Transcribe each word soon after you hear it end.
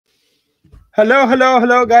Hello, hello,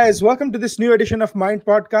 hello, guys. Welcome to this new edition of Mind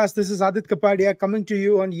Podcast. This is Adit Kapadia coming to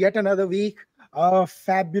you on yet another week, a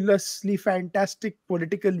fabulously fantastic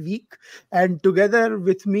political week. And together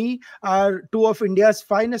with me are two of India's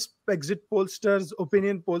finest exit pollsters,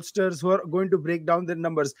 opinion pollsters, who are going to break down their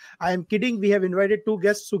numbers. I am kidding. We have invited two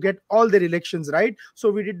guests who get all their elections right. So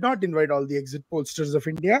we did not invite all the exit pollsters of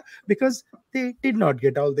India because they did not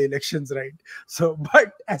get all the elections right. So,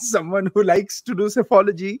 but as someone who likes to do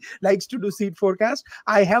psephology, likes to do seed forecast,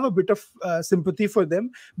 I have a bit of sympathy for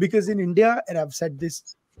them because in India, and I've said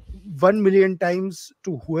this 1 million times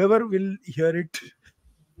to whoever will hear it,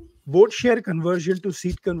 vote share conversion to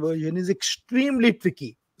seat conversion is extremely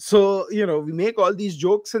tricky. So, we make all these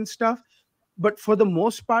jokes and stuff, but for the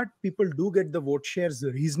most part, people do get the vote shares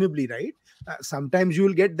reasonably right. Sometimes you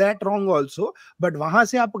will get that wrong also, but wahan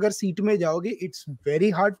se aap agar seat mein jaoge, it's very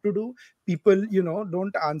hard to do. People,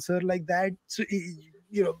 don't answer like that. So,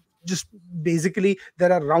 just basically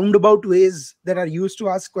there are roundabout ways that are used to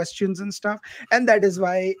ask questions and stuff, and that is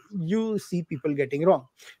why you see people getting wrong.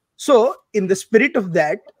 So, in the spirit of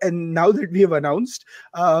that, and now that we have announced,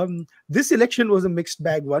 this election was a mixed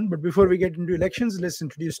bag one. But before we get into elections, let's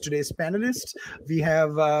introduce today's panelists. We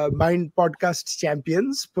have Mind Podcast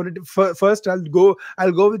champions. First, I'll go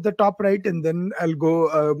with the top right, and then I'll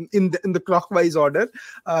go in the clockwise order.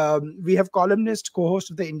 We have columnist,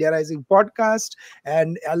 co-host of the India Rising podcast,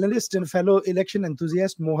 and analyst and fellow election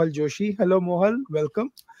enthusiast Mohal Joshi. Hello, Mohal.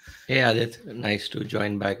 Welcome. Hey Adit, nice to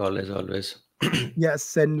join back always.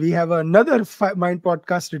 Yes, and we have another Mind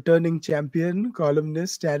Podcast returning champion,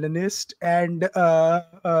 columnist, analyst, and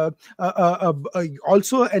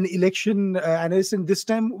also an election analyst. And this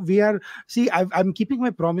time I'm keeping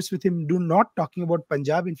my promise with him. Do not talking about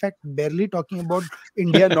Punjab. In fact, barely talking about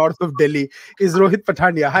India north of Delhi. Is Rohit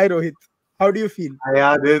Pathania. Hi, Rohit. How do you feel?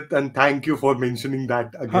 Hi, Adit, and thank you for mentioning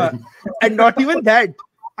that again. And not even that.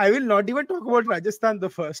 I will not even talk about Rajasthan the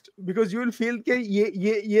first because you will feel कि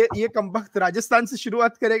ये कमबख्त राजस्थान से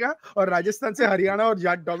शुरुआत करेगा और राजस्थान से हरियाणा और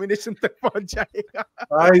Jat domination तक पहुंच जाएगा.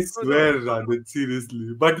 I swear, Adit,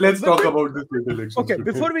 seriously. But let's talk about this elections. Okay,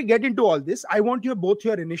 before we get into all this, I want both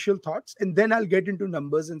your initial thoughts, and then I'll get into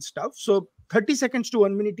numbers and stuff. So 30 seconds to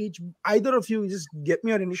 1 minute each. Either of you just get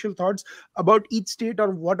me your initial thoughts about each state or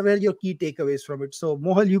what were your key takeaways from it. So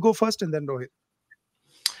Mohal, you go first, and then Rohit.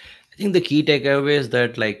 I think the key takeaway is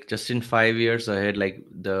that just in 5 years ahead,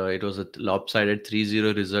 it was a lopsided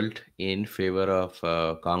 3-0 result in favor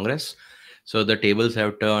of Congress. So the tables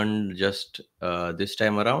have turned just this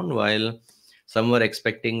time around, while some were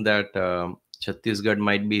expecting that Chhattisgarh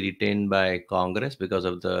might be retained by Congress because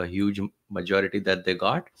of the huge majority that they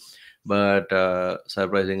got. But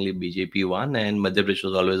surprisingly, BJP won, and Madhya Pradesh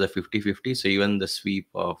was always a 50-50. So even the sweep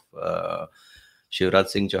of Shivraj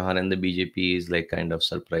Singh Chauhan and the BJP is kind of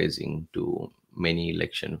surprising to many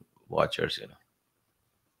election watchers,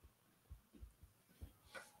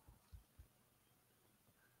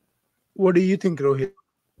 What do you think, Rohit?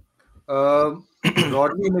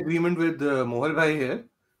 Broadly in agreement with Mohal Bhai here.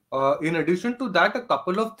 In addition to that, a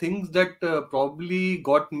couple of things that probably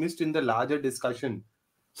got missed in the larger discussion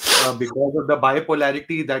because of the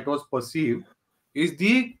bipolarity that was perceived is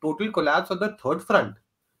the total collapse of the third front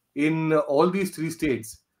in all these three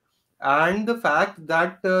states, and the fact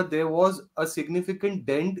that there was a significant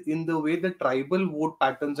dent in the way the tribal vote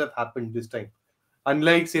patterns have happened this time,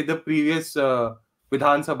 unlike say the previous Vidhan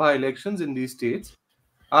Sabha elections in these states.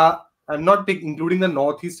 I'm not including the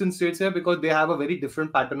northeastern states here because they have a very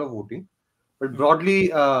different pattern of voting, but broadly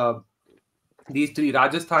these three,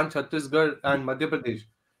 Rajasthan, Chhattisgarh and Madhya Pradesh,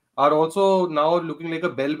 are also now looking like a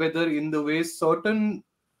bellwether in the way certain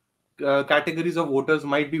categories of voters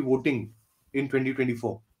might be voting in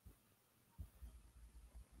 2024.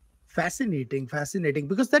 Fascinating,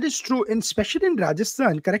 because that is true, and especially in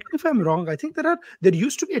Rajasthan. Correct me if I'm wrong. I think there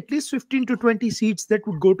used to be at least 15 to 20 seats that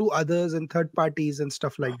would go to others and third parties and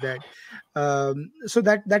stuff like that. So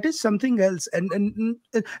that is something else. And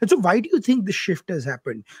so, why do you think the shift has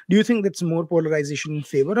happened? Do you think that's more polarization in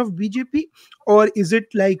favor of BJP, or is it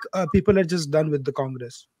like people are just done with the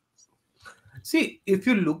Congress? See, if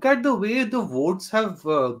you look at the way the votes have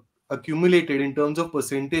accumulated in terms of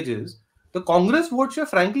percentages, the Congress vote share,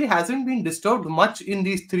 frankly, hasn't been disturbed much in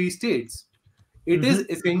these three states. It is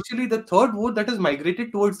essentially the third vote that has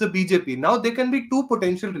migrated towards the BJP. Now, there can be two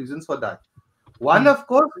potential reasons for that. One, of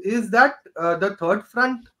course, is that the third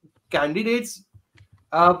front candidates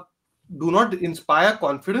do not inspire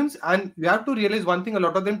confidence. And you have to realize one thing, a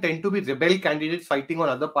lot of them tend to be rebel candidates fighting on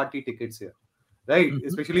other party tickets here, right?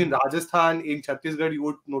 Especially in Rajasthan, in Chhattisgarh, you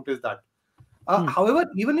would notice that. However,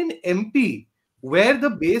 even in MP, where the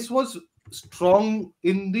base was strong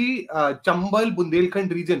in the Chambal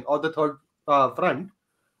Bundelkhand region or the third front,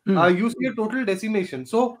 Hmm. you see a total decimation.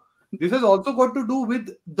 So this has also got to do with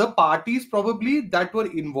the parties probably that were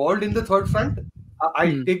involved in the third front.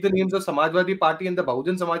 I Hmm. take the names of Samajwadi Party and the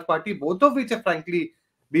Bahujan Samaj Party, both of which have frankly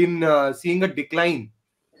been seeing a decline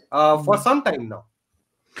for Hmm. some time now.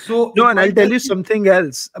 So No, it and I'll might tell just you be, something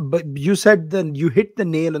else. But you said then you hit the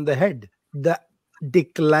nail on the head. The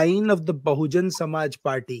decline of the Bahujan Samaj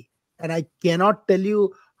Party, and I cannot tell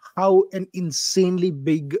you how an insanely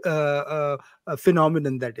big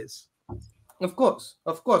phenomenon that is. of course,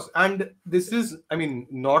 and this is, I mean,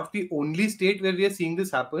 not the only state where we are seeing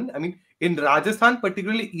this happen. I mean, in Rajasthan,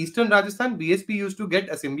 particularly Eastern Rajasthan, BSP used to get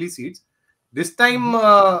assembly seats. This time,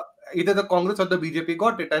 Mhm. either the Congress or the BJP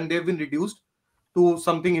got it, and they've been reduced to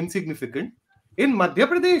something insignificant. In Madhya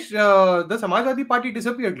Pradesh, the Samajwadi Party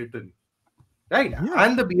disappeared literally, right? Yeah.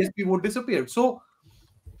 And the BSP vote disappeared. So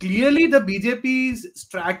clearly, the BJP's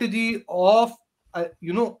strategy of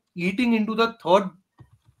eating into the third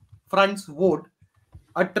front's vote,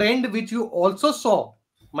 a trend which you also saw,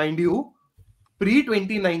 mind you, pre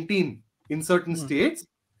 2019 in certain Hmm. states,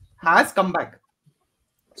 Hmm. has come back.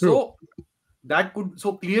 True. So that could,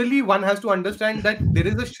 so clearly one has to understand that there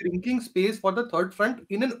is a shrinking space for the third front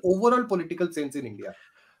in an overall political sense in India,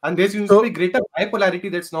 and there seems to be So greater bipolarity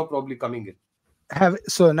that's now probably coming in. have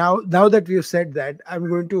so now that we've said that, I'm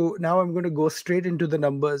going to go straight into the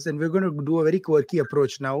numbers, and we're going to do a very quirky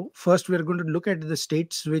approach now. First, we're going to look at the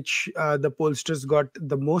states which the pollsters got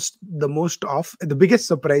the most of the biggest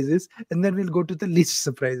surprises, and then we'll go to the least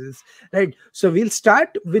surprises, right? So we'll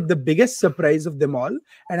start with the biggest surprise of them all,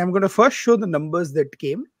 and I'm going to first show the numbers that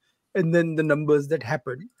came, and then the numbers that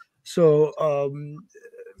happened. So let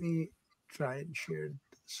me try and share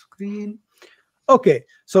the screen. Okay,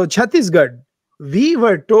 so Chhattisgarh, we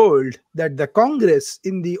were told that the Congress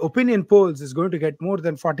in the opinion polls is going to get more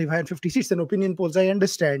than 45 and 50 seats. And opinion polls, I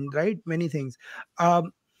understand, right? Many things.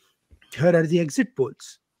 Um, Here are the exit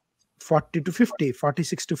polls. 40 to 50,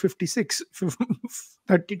 46 to 56,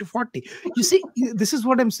 30 to 40. You see, this is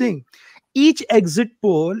what I'm saying. Each exit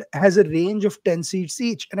poll has a range of 10 seats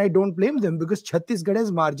each, and I don't blame them because Chhattisgarh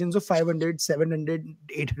has margins of 500, 700,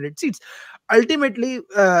 800 seats. Ultimately,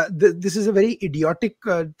 this is a very idiotic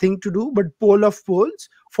thing to do, but poll of polls,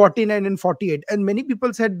 49 and 48. And many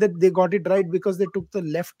people said that they got it right because they took the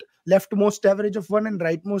leftmost average of one and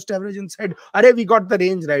rightmost average and said, "Arey, we got the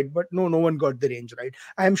range right." But no, no one got the range right.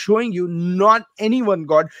 I am showing you, not anyone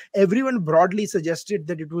got. Everyone broadly suggested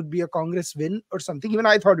that it would be a Congress win or something. Even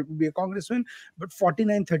I thought it would be a Congress win, but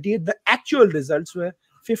 49-38. The actual results were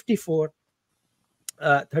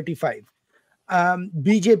 54-35.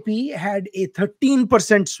 BJP had a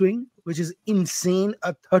 13% swing, which is insane.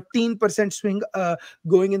 A 13% swing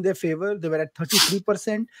going in their favor. They were at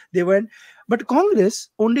 33%. They went, but Congress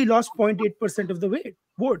only lost 0.8% of the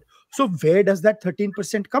vote. So where does that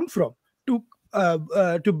 13% come from? To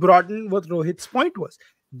broaden what Rohit's point was,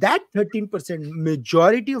 that 13%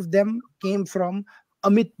 majority of them came from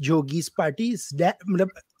Amit Jogi's party.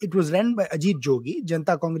 It was run by Ajit Jogi,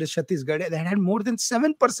 Janta Congress Chhattisgarh, that had more than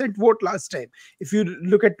 7% vote last time. If you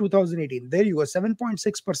look at 2018, there you go,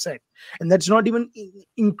 7.6%. And that's not even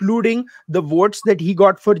including the votes that he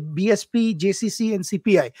got for BSP, JCC, and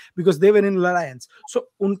CPI because they were in alliance. So,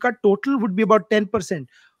 unka total would be about 10%.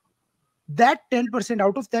 That 10%,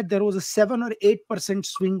 out of that there was a 7 or 8%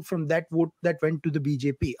 swing from that vote that went to the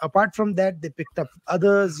BJP. Apart from that, they picked up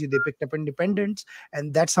others, they picked up independents,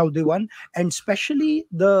 and that's how they won. And especially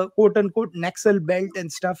the quote unquote Naxal belt and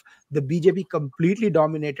stuff, the BJP completely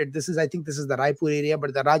dominated. I think this is the Raipur area,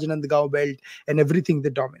 but the Rajnandgaon belt and everything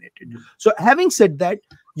they dominated. So having said that,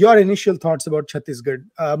 your initial thoughts about Chhattisgarh.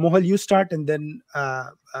 Mohal, you start, and then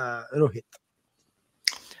Rohit.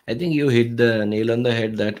 I think you hit the nail on the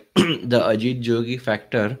head that the Ajit Jogi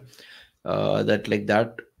factor,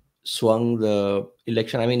 that swung the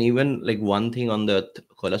election. I mean, even like one thing on the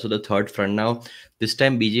Kola, so the third front now, this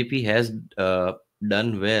time BJP has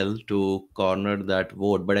done well to corner that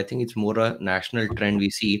vote, but I think it's more a national trend we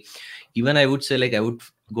see. Even I would say, like, I would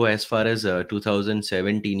go as far as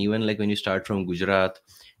 2017, even like when you start from Gujarat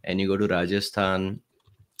and you go to Rajasthan,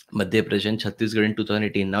 Madhya Pradesh, and Chhattisgarh in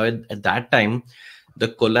 2018. Now, at that time, the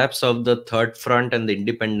collapse of the third front and the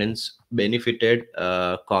independence benefited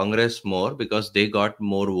Congress more because they got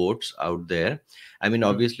more votes out there. I mean, Hmm.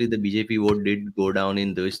 obviously, the BJP vote did go down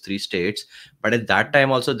in those three states, but at that time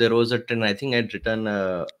also there was a trend. I think I'd written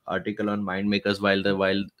an article on Mind Makers while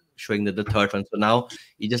showing that the third front. So now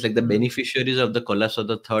it's just like the Mhm. beneficiaries of the collapse of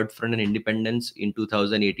the third front and independence in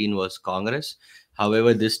 2018 was Congress,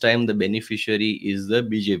 However, this time the beneficiary is the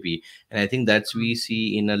BJP, and I think that's we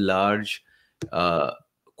see in a large uh,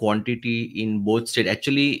 quantity in both states.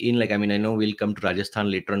 Actually, in like, I mean, I know we'll come to Rajasthan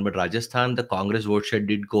later on, but Rajasthan, the Congress vote share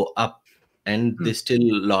did go up, and they Hmm. still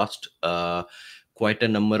lost quite a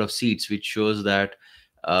number of seats, which shows that.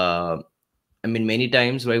 I mean, many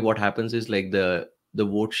times, right, what happens is like the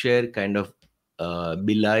vote share kind of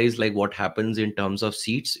belies like what happens in terms of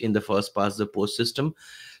seats in the first past the post system.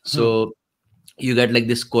 Hmm. So you get like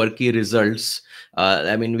this quirky results.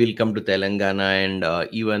 I mean, we'll come to Telangana and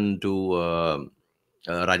even to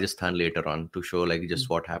Rajasthan later on to show like just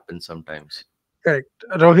what happens sometimes. Correct.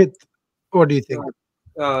 Rohit, what do you think?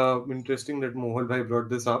 Interesting that Mohal bhai brought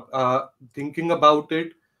this up. Thinking about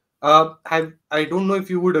it, I don't know if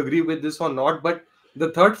you would agree with this or not, but the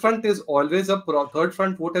third front is always third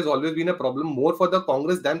front vote has always been a problem more for the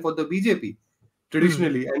Congress than for the BJP. Hmm.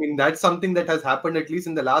 Traditionally, I mean that's something that has happened at least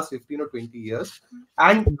in the last 15 or 20 years.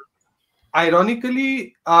 And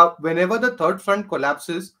ironically, whenever the third front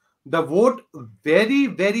collapses, the vote very,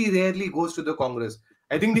 very rarely goes to the Congress.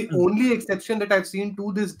 I think the Hmm. only exception that I've seen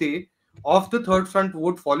to this day of the third front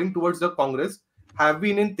vote falling towards the Congress have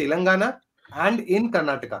been in Telangana and in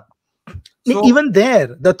Karnataka. So Even there,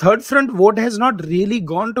 the third front vote has not really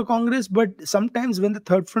gone to Congress, but sometimes when the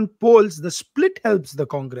third front polls, the split helps the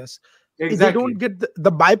Congress. They don't exactly, get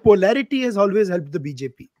the bipolarity has always helped the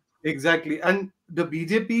BJP. exactly. And the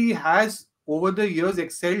BJP has over the years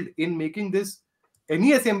excelled in making this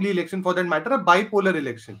any assembly election for that matter a bipolar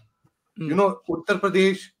election. You Hmm. know, Uttar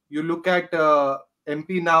Pradesh, you look at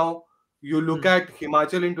MP now, you look Hmm. at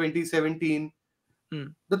Himachal in 2017, Hmm.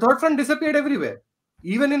 the third front disappeared everywhere.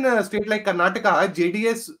 Even in a state like Karnataka,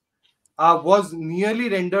 JDS was nearly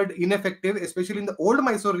rendered ineffective, especially in the old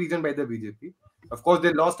Mysore region by the BJP. Of course,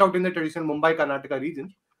 they lost out in the traditional Mumbai Karnataka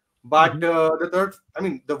region, but Mhm. the third, I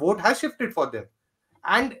mean, the vote has shifted for them,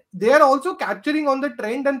 and they are also capturing on the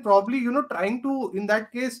trend and probably trying to in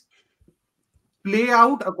that case play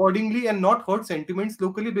out accordingly and not hurt sentiments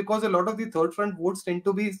locally, because a lot of the third front votes tend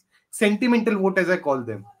to be sentimental vote, as I call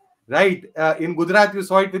them. Right? In Gujarat, you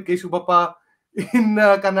saw it with Keshu Bappa. In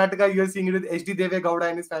Karnataka, you are seeing it with HD Deve Gowda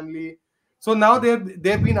and his family. So now they've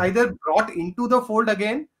been either brought into the fold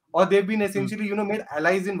again, or they've been Hmm. essentially made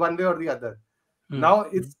allies in one way or the other. Hmm. Now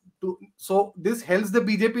it's so this helps the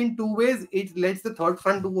BJP in two ways. It lets the third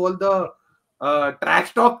front do all the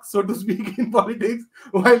trash talk, so to speak, in politics,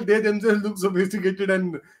 while they themselves look sophisticated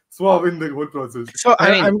and suave in the whole process. So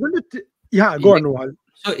I mean, I'm going to, yeah, go on, elec- Wal.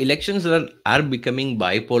 so elections are becoming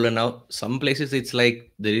bipolar now. Some places it's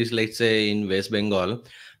like there is, let's say, in West Bengal,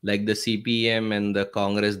 like the CPM and the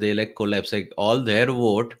Congress, they like collapse. Like all their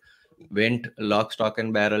vote went lock, stock,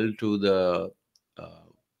 and barrel to the uh,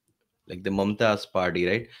 like the Mamta's party,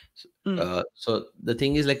 right? Hmm. So the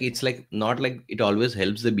thing is like it's like not like it always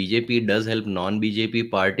helps the BJP. It does help non-BJP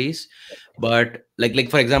parties, but like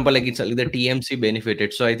for example, like it's like the TMC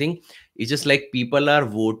benefited. So I think it's just like people are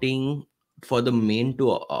voting for the main two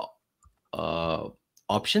uh,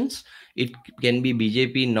 options. It can be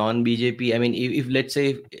BJP, non-BJP. I mean, if let's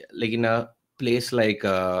say like in a place like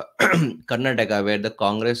Karnataka, where the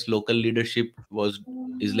Congress local leadership was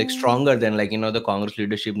is like stronger than like the Congress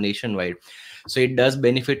leadership nationwide, so it does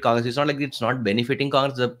benefit Congress. It's not like it's not benefiting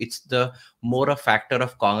Congress. It's the more a factor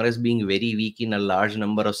of Congress being very weak in a large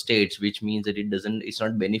number of states, which means that it's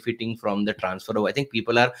not benefiting from the transfer of. I think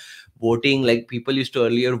people are voting like people used to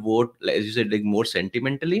earlier vote, like, as you said, like more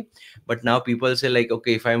sentimentally, but now people say like,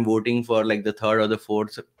 okay, if I'm voting for like the third or the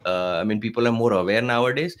fourth, I mean, people are more aware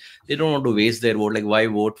nowadays. They don't want to waste their vote. Like, why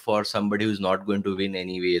vote for somebody who's not going to win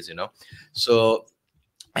anyways. So,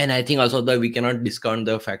 and I think also that we cannot discount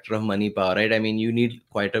the factor of money power, right? I mean, you need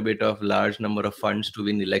quite a bit of large number of funds to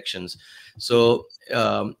win elections. So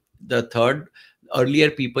the third, earlier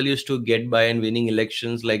people used to get by and winning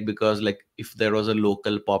elections like because like if there was a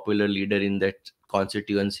local popular leader in that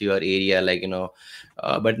constituency or area, like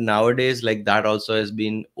but nowadays like that also has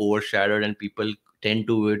been overshadowed and people tend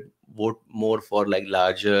to vote more for like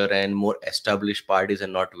larger and more established parties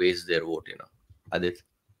and not waste their vote. Adit.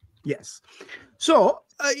 Yes. So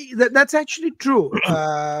that's actually true.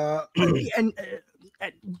 And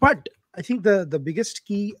but I think the biggest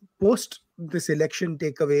key post this election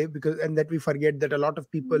takeaway, because and that we forget that a lot of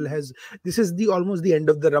people has, this is the almost the end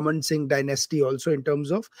of the Raman Singh dynasty also in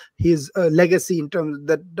terms of his legacy, in terms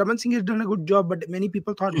that Raman Singh has done a good job, but many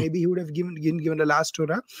people thought maybe he would have given a last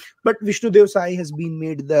hurrah. But Vishnu Dev Sai has been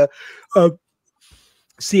made the uh,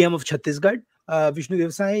 CM of Chhattisgarh. Vishnu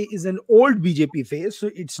Devsai is an old BJP face, so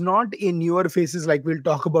it's not a newer faces like we'll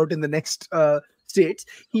talk about in the next states.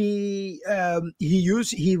 He's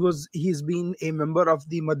been a member of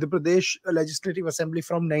the Madhya Pradesh Legislative Assembly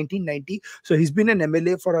from 1990. So he's been an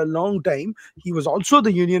MLA for a long time. He was also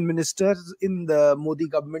the union minister in the Modi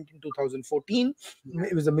government in 2014.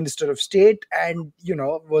 He was a minister of state, and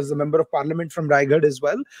was a member of parliament from Raigad as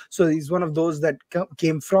well. So he's one of those that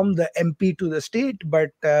came from the MP to the state,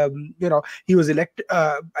 but he was elected.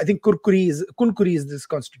 I think Kunkuri is this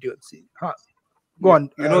constituency. Huh. Go Yeah,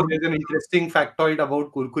 on. there's an interesting factoid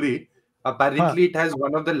about Kurkuri. Huh. Apparently, it has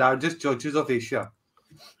one of the largest churches of Asia.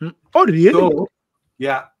 Oh, really? So,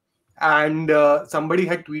 yeah, and somebody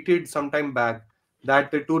had tweeted some time back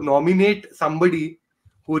that to nominate somebody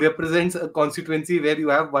who represents a constituency where you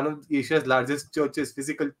have one of Asia's largest churches,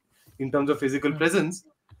 physical in terms of physical presence,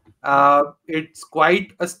 it's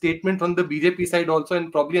quite a statement on the BJP side also,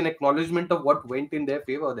 and probably an acknowledgement of what went in their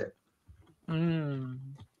favor there. Mm.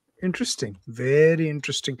 Interesting, very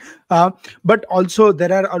interesting. But also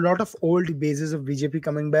there are a lot of old bases of BJP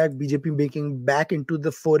coming back. BJP making back into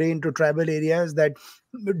the foray into tribal areas that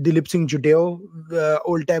Dilip Singh Judeo,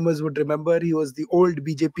 old timers would remember. He was the old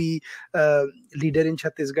BJP leader in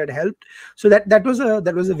Chhattisgarh. Helped. So that was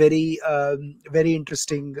a very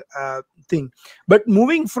interesting thing. But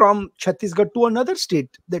moving from Chhattisgarh to another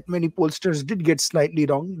state that many pollsters did get slightly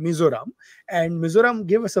wrong, Mizoram. And Mizoram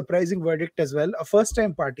gave a surprising verdict as well. A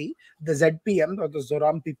first-time party, the ZPM, or the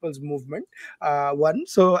Zoram People's Movement, won.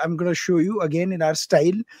 So I'm going to show you again in our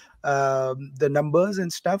style the numbers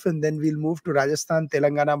and stuff, and then we'll move to Rajasthan,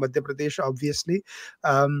 Telangana, Madhya Pradesh, obviously.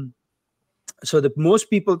 So the most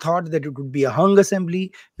people thought that it would be a hung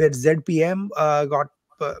assembly where ZPM got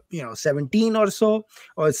 17 or so,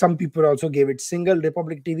 or some people also gave it single.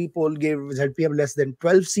 Republic TV poll gave ZPM less than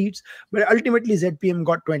 12 seats, but ultimately ZPM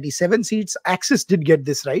got 27 seats. Axis did get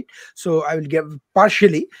this right, so I will give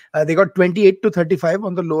partially. They got 28 to 35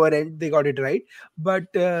 on the lower end. They got it right, but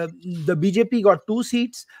the BJP got 2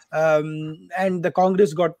 seats, and the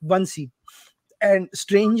Congress got 1 seat. And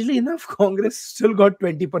strangely enough, Congress still got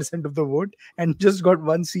 20% of the vote and just got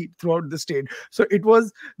 1 seat throughout the state. So it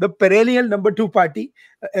was the perennial number 2 party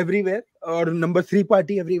everywhere, or number 3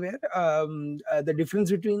 party everywhere. The difference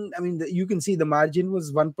between, you can see the margin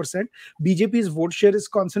was 1%. BJP's vote share is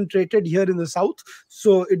concentrated here in the south,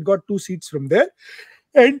 so it got 2 seats from there.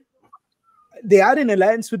 And they are in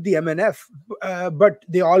alliance with the MNF, but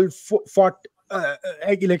they all fought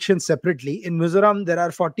elections separately. In Mizoram, there are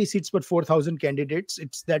 40 seats but 4,000 candidates.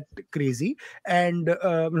 It's that crazy. And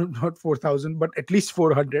not 4,000, but at least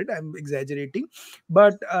 400. I'm exaggerating.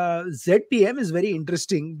 But ZPM is very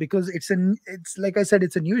interesting because it's like I said,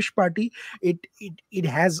 it's a newish party. It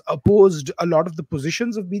has opposed a lot of the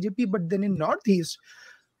positions of BJP, but then in Northeast,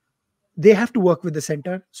 they have to work with the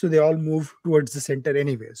center, so they all move towards the center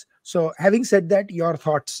anyways. So having said that, your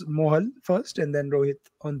thoughts, Mohal, first, and then Rohit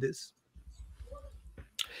on this.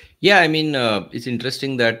 Yeah, it's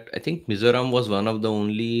interesting that I think Mizoram was one of the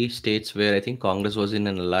only states where I think Congress was in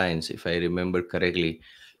an alliance, if I remember correctly.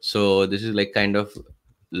 So this is like kind of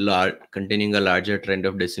continuing a larger trend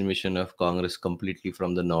of decimation of Congress completely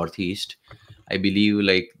from the Northeast. I believe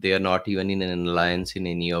like they are not even in an alliance in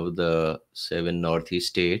any of the 7 Northeast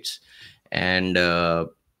states. And I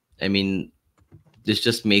mean, this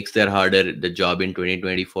just makes the job in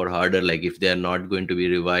 2024 harder. Like if they are not going to be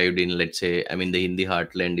revived in, let's say, the Hindi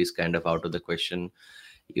heartland is kind of out of the question,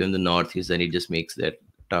 even the Northeast, then it just makes that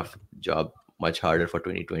tough job much harder for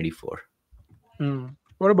 2024.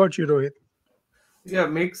 What about you, Rohit? Yeah,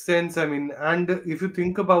 makes sense. And if you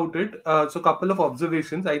think about it, so a couple of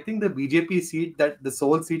observations. I think the BJP seat, that the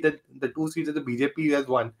sole seat, that the 2 seats that the BJP has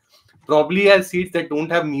won, probably has seats that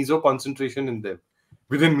don't have Mizo concentration in them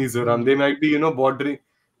within Mizoram. They might be, bordering.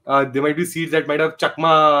 There might be seats that might have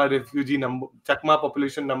Chakma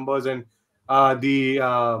population numbers, and the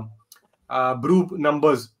Bru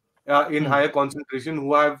numbers in higher concentration,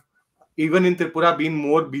 who have even in Tripura been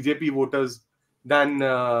more BJP voters than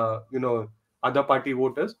other party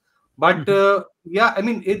voters. But yeah,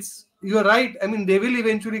 you're right. They will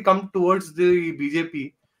eventually come towards the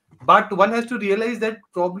BJP. But one has to realize that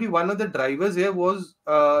probably one of the drivers here was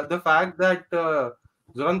the fact that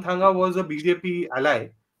Zoranthanga was a BJP ally,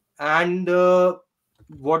 and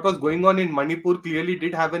what was going on in Manipur clearly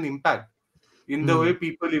did have an impact in the way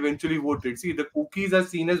people eventually voted. See, the Kukis are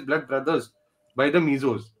seen as blood brothers by the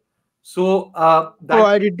Mizos. So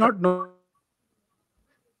I did not know that.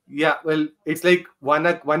 Yeah, well, it's like one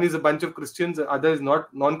is a bunch of Christians, the other is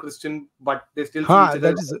not non-Christian, but they still see each other.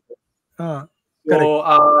 That is correct.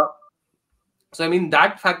 So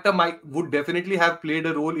that factor would definitely have played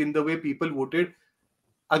a role in the way people voted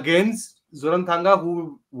against Zoranthanga,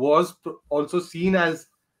 who was also seen as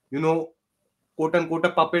quote unquote a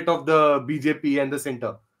puppet of the BJP and the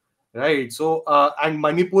center, right? So and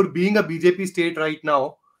Manipur being a BJP state right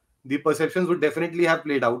now, the perceptions would definitely have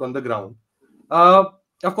played out on the ground. Uh,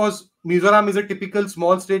 of course, Mizoram is a typical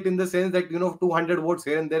small state in the sense that 200 votes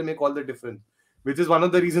here and there make all the difference, which is one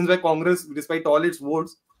of the reasons why Congress, despite all its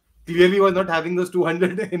votes, clearly was not having those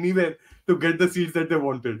 200 anywhere to get the seats that they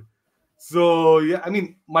wanted. So yeah, I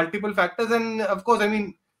mean multiple factors, and of course, I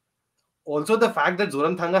mean also the fact that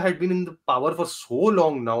Zoran Thanga had been in the power for so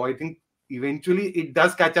long now. I think eventually it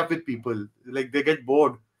does catch up with people. Like they get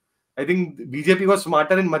bored. I think BJP was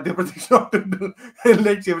smarter in Madhya Pradesh not to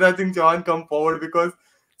let Shivraj Singh Chauhan come forward because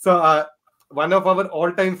so one of our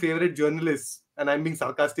all-time favorite journalists, and I'm being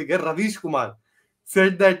sarcastic here, Ravish Kumar,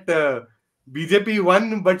 said that BJP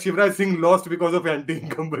won but Shivraj Singh lost because of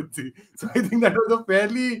anti-incumbency. So I think that was a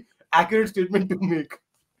fairly accurate statement to make.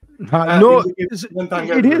 In No, the case of Zoran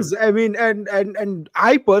Thanga it as well. is. I mean, and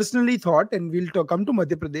I personally thought, and we'll come to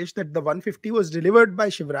Madhya Pradesh, that the 150 was delivered by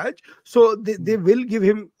Shivraj, so they will give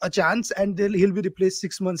him a chance, and he'll be replaced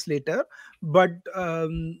 6 months later. But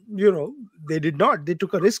they did not. They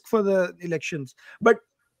took a risk for the elections. But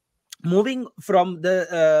moving from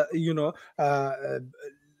the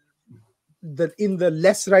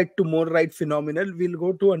less right to more right phenomenal, we'll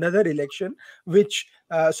go to another election, which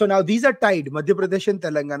so now these are tied, Madhya Pradesh and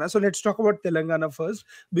Telangana. So let's talk about Telangana first,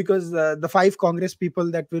 because the 5 Congress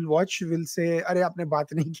people that will watch will say, "Arey, aapne baat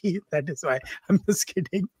nahi ki." That is why I'm just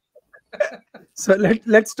kidding. So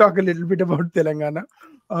let's talk a little bit about Telangana.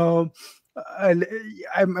 Um, I'll-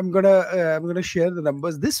 I'm gonna share the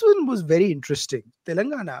numbers. This one was very interesting.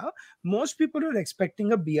 Telangana, most people were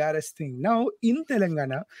expecting a BRS thing. Now in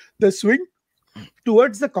Telangana, the swing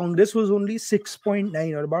towards the Congress was only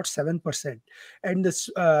 6.9 or about 7%. And this,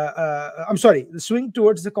 I'm sorry, the swing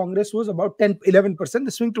towards the Congress was about 11%.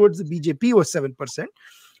 The swing towards the BJP was 7%.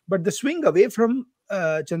 But the swing away from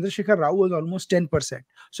Chandrasekhar Rao was almost 10%.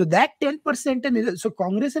 So that 10%, and so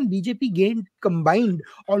Congress and BJP gained combined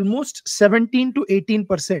almost 17 to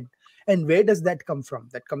 18%. And where does that come from?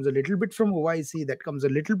 That comes a little bit from OIC, that comes a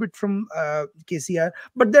little bit from KCR,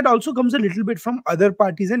 but that also comes a little bit from other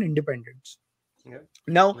parties and independents. Yeah.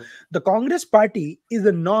 Now, Yeah. the Congress party is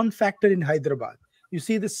a non-factor in Hyderabad. You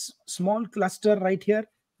see this small cluster right here?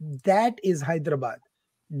 That is Hyderabad.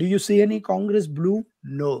 Do you see any Congress blue?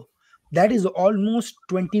 No. That is almost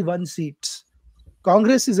 21 seats.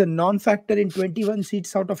 Congress is a non-factor in 21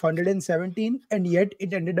 seats out of 117, and yet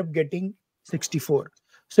it ended up getting 64.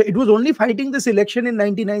 So it was only fighting this election in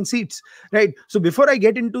 99 seats, right? So before I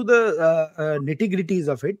get into the nitty-gritties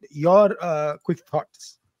of it, your quick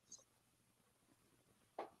thoughts.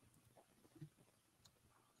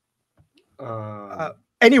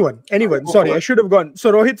 Anyone. go Sorry, I first. should have gone.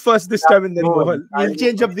 So Rohit first this Yeah, time, and then no worries. Mohal. We'll I'll go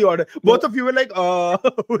change up first. the order. No. Both of you were like,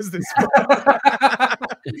 who's this?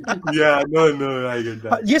 Yeah, no, I get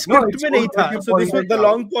that. ये No, script it's में good नहीं that था. you So this was, pointed the out.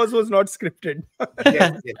 long pause was not scripted.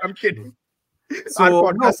 Yes, yes. I'm kidding. So, Our no,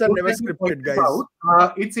 podcasts are good never that you scripted, pointed guys.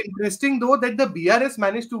 out. It's interesting though that the BRS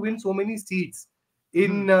managed to win so many seats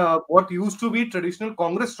in what used to be traditional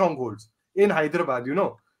Congress strongholds in Hyderabad,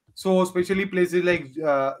 So, especially places like,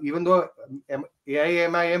 even though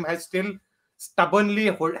AIMIM has still stubbornly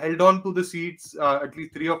held on to the seats, at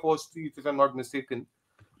least 3 or 4 seats, if I'm not mistaken.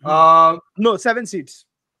 No, 7 seats.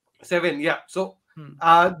 7, yeah. So,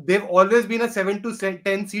 they've always been a 7 to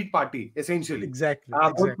 10 seat party, essentially. Exactly.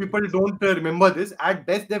 Most people don't remember this. At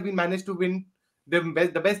best, they've been managed to win. The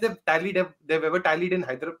best they've ever tallied in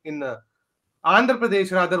Hyderabad, in Andhra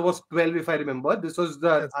Pradesh rather, was 12, if I remember. This was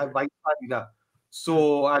the That's right. Vice Parila.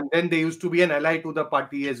 So, and then they used to be an ally to the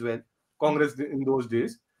party as well, Congress in those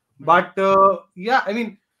days. But yeah, I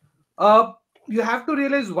mean, you have to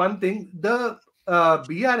realize one thing: the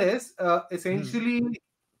BRS essentially,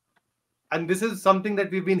 and this is something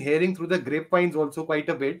that we've been hearing through the grapevines also quite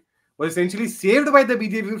a bit, was essentially saved by the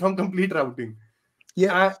BJP from complete routing.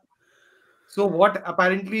 Yeah. So what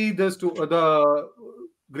apparently the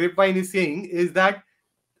grapevine is saying is that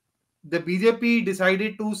the BJP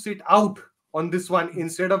decided to sit out on this one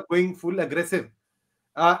instead of going full aggressive.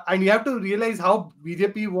 And you have to realize how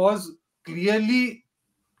BJP was clearly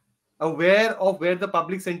aware of where the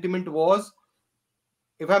public sentiment was.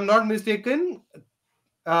 If I'm not mistaken,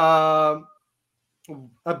 uh,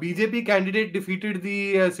 a BJP candidate defeated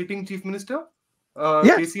the sitting chief minister,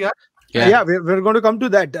 Yes. KCR. Yeah, we're going to come to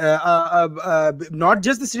that. Not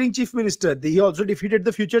just the sitting chief minister, he also defeated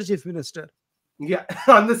the future chief minister. Yeah,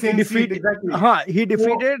 on the He same seat, defeated. exactly. He So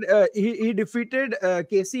defeated. He defeated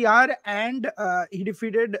KCR, and he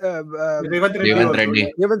defeated Revant Reddy Revant also, Reddy. yeah.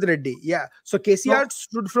 Revant Reddy. Yeah. So KCR So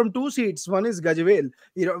stood from two seats. One is Gajwel.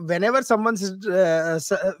 Whenever someone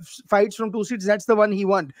fights from two seats, that's the one he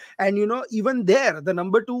won. And even there, the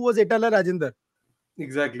number two was Etala Rajendra,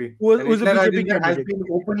 exactly, who and was a Hitler BJP Rajinder has candidate. been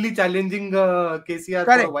openly challenging KCR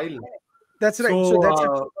for a Correct. while now. That's right. So So, that's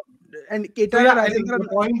it. And so Etala yeah, I mean, Rajendra. the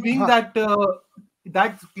point being Huh. that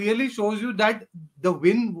that clearly shows you that the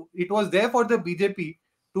win, it was there for the BJP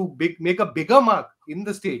to make a bigger mark in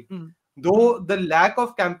the state, Mm, mm, though the lack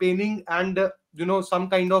of campaigning and some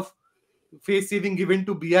kind of face saving given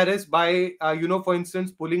to BRS by for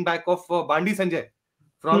instance pulling back of Bandi Sanjay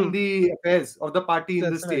from mm. the affairs of the party in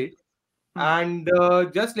the That's right. state, Mm.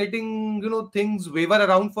 and just letting things waver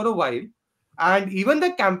around for a while. And even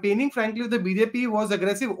the campaigning, frankly, of the BJP was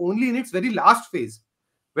aggressive only in its very last phase,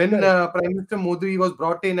 when Correct. Prime Minister Modi was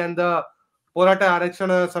brought in and the Porata Arakshana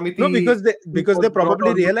No, Samiti because they was brought probably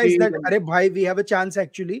on the realized stage. that, अरे भाई, we have a chance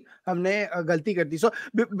actually. हमने गलती कर दी. So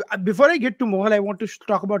before I get to Mohal, I want to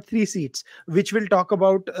talk about three seats, which will talk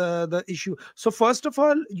about the issue. So first of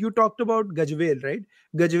all, you talked about Gajwel, right?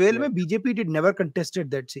 Gajwel Yeah, mein BJP did never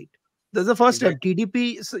contested that seat. That's the first time. exactly.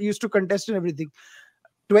 TDP used to contest and everything.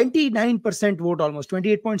 29% vote, almost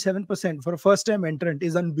 28.7% for a first time entrant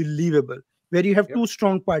is unbelievable. Where you have Yep. two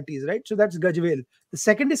strong parties, right? So that's Gajwel. The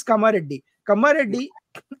second is Kamareddy. Kamareddy,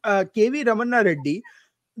 KV Ramanna Reddy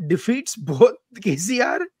defeats both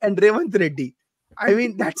KCR and Revant Reddy. I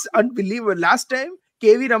mean, that's unbelievable. Last time,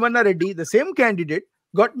 KV Ramanna Reddy, the same candidate,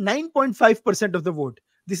 got 9.5% of the vote.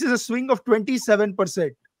 This is a swing of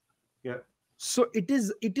 27%. Yeah. So it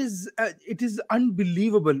is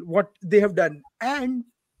unbelievable what they have done.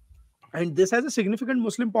 And this has a significant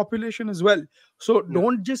Muslim population as well. So Yeah.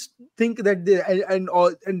 don't just think that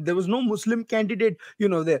and there was no Muslim candidate,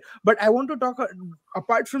 there. But I want to talk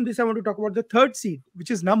apart from this. I want to talk about the third seat,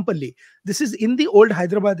 which is Nampalli. This is in the old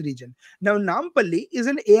Hyderabad region. Now Nampalli is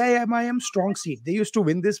an AIMIM strong seat. They used to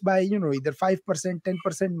win this by either 5%,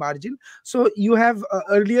 10% margin. So you have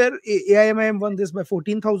earlier AIMIM won this by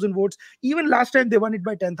 14,000 votes. Even last time they won it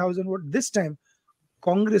by 10,000 votes. This time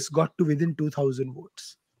Congress got to within 2,000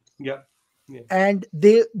 votes, Yeah. Yeah. and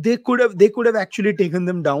they could have actually taken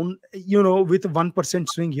them down, with 1%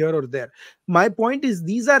 swing here or there. My point is,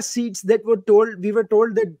 these are seats that we were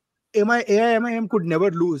told that AIMIM could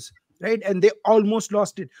never lose, right? And they almost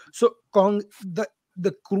lost it. So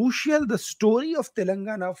the story of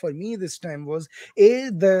Telangana for me this time was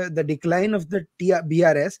the decline of the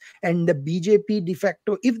BRS and the BJP de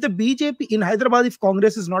facto. If the BJP in Hyderabad, if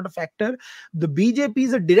Congress is not a factor, the BJP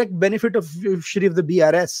is a direct benefit of the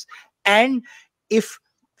BRS. And if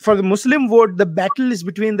for the Muslim vote, the battle is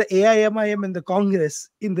between the AIMIM and the Congress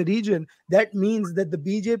in the region, that means that the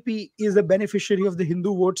BJP is a beneficiary of the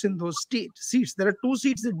Hindu votes in those seats. There are two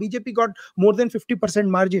seats that BJP got more than 50%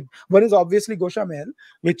 margin. One is obviously Gosha Mahal,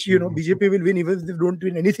 which BJP will win even if they don't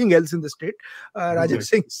win anything else in the state. Raja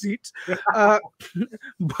Singh's seats,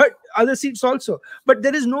 but other seats also. But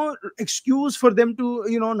there is no excuse for them to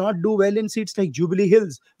not do well in seats like Jubilee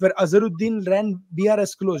Hills, where Azharuddin ran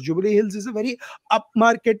BRS close. Jubilee Hills is a very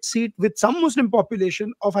upmarket seat with some Muslim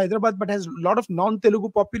population of Hyderabad, but has a lot of non-Telugu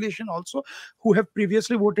population also who have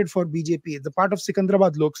previously voted for BJP, the part of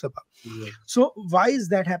Sikandrabad Lok Sabha. Yeah. So why is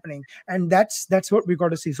that happening? And that's what we got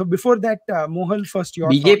to see. So before that, Mohal, first your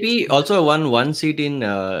BJP thoughts. also won one seat in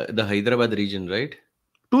the Hyderabad region, right?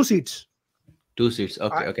 Two seats. Two seats.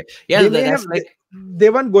 Okay, Uh, okay. Yeah, they may that's have like they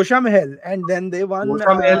won Gosha Mahal, and then they won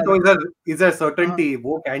Gosha Mahal तो is a certainty.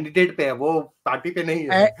 वो candidate पे है, वो party पे नहीं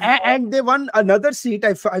है. and they won another seat.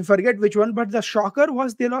 I forget which one, but the shocker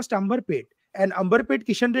was they lost Amberpet. And Amberpet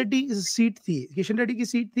Kishan Reddy's seat thi. Kishan Reddy ki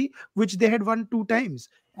seat thi, which they had won 2 times.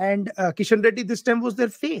 And Kishan Reddy this time was their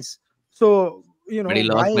face. So, but he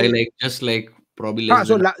lost by why? just probably less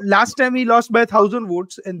So than. last time he lost by 1,000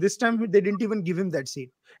 votes, and this time they didn't even give him that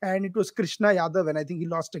seat. And it was Krishna Yadav, and I think he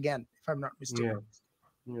lost again, if I'm not mistaken.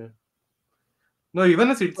 Yeah. No, even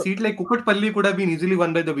a seat like Kukatpalli could have been easily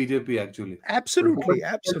won by the BJP actually. Absolutely.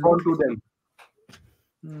 Gone to them.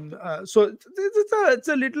 So it's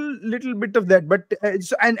a little bit of that, but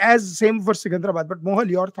and as same for Sikandrabad. But Mohal,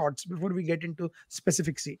 your thoughts before we get into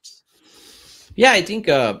specific seats. Yeah, I think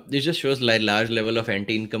this just shows like large level of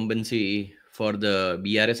anti-incumbency for the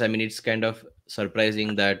BRS. I mean, it's kind of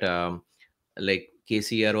surprising that like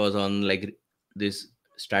KCR was on like this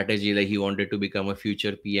strategy, like he wanted to become a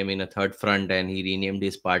future PM in a third front, and he renamed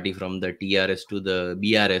his party from the TRS to the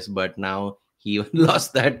BRS. But now he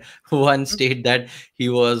lost that one state that he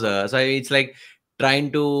was. So it's like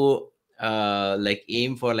trying to like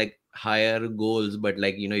aim for like higher goals, but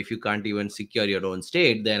like, if you can't even secure your own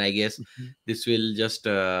state, then I guess Mhm. this will just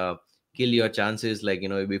kill your chances, like,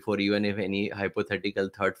 before even if any hypothetical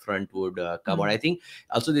third front would come out. I Mm. think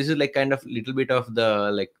also this is like kind of little bit of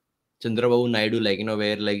the like Chandrababu Naidu, like,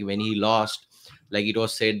 where like when he lost, like it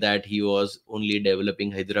was said that he was only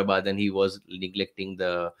developing Hyderabad and he was neglecting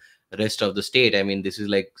the rest of the state. I mean, this is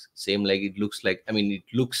like same, like it looks like, I mean, it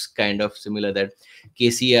looks kind of similar that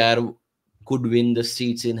KCR could win the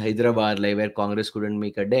seats in Hyderabad, like where Congress couldn't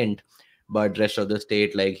make a dent, but rest of the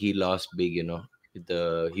state, like he lost big, with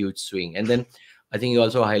the huge swing. And then I think he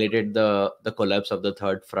also highlighted the collapse of the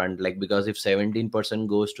third front, like because if 17%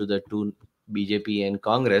 goes to the two BJP and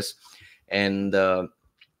Congress, and the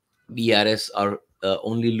BRS are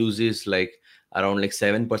only loses like around like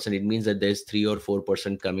 7%, it means that there's 3 or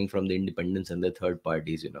 4% coming from the independents and the third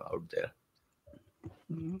parties, out there.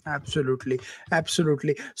 Absolutely,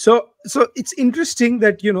 absolutely. So it's interesting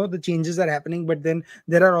that the changes are happening, but then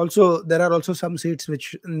there are also some seats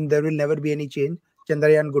which there will never be any change.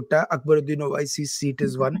 Chandrayan Gutta, Akbaruddin Owaisi's seat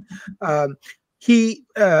is one. Um, he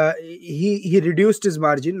reduced his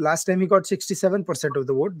margin. Last time he got 67% of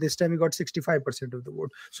the vote. This time he got 65% of the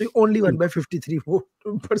vote. So he only won by 53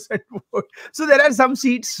 percent vote. So there are some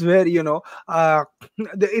seats where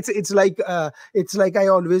it's like I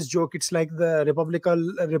always joke. It's like the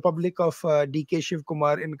Republic of DK Shiv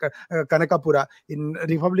Kumar in Kanakapura, in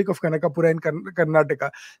Republic of Kanakapura in Karnataka.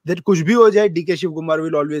 That kuch bhi ho jaye, DK Shiv Kumar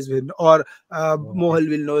will always win, or Mohal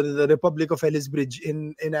will know the Republic of Ellis Bridge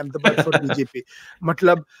in Ahmedabad for BJP.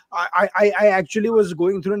 Matlab, I actually was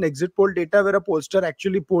going through an exit poll data where a pollster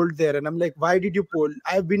actually polled there, and I'm like, why did you poll?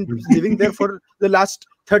 I've been living there for the last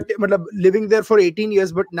 30, matlab, living there for 18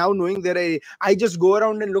 years, but now knowing there, I just go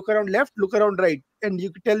around and look around left, look around right, and you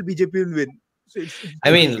could tell BJP will win. So it's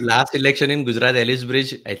I that mean, easy. last election in Gujarat, Ellis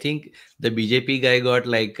Bridge, I think the BJP guy got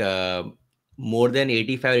like more than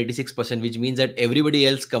 85, 86%, which means that everybody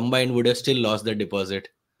else combined would have still lost the deposit.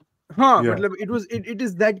 Huh, Yeah. matlab, it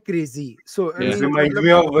is that crazy. So I This Yeah. mean, reminds matlab,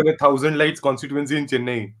 me of the Thousand Lights constituency in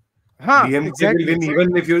Chennai. huh, DMK will exactly. win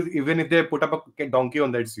even if they put up a donkey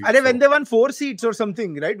on that seat. When So they won 4 seats or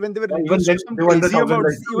something, right? When they were even reduced then to some they won the crazy Thousand amounts,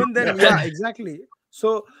 Lights. even then, Yeah. yeah, exactly.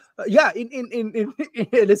 So yeah, in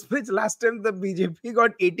Elizabeth last time the BJP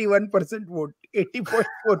got 81% vote,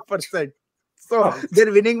 80.4%. So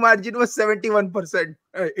their winning margin was 71%.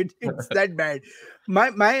 It's that bad.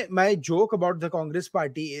 My joke about the Congress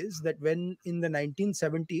party is that when in the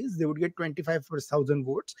 1970s they would get 25,000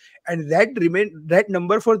 votes, and that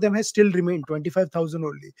number for them has still remained 25,000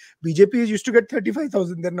 only. BJP used to get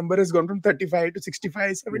 35,000. Their number has gone from 35 to 65,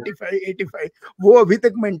 Yeah. 75, 85. वो अभी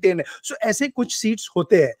तक maintain है. So ऐसे कुछ seats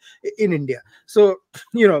होते हैं in India. So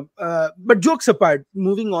but jokes apart,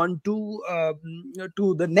 moving on to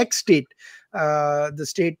the next state, the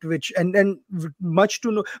state which and much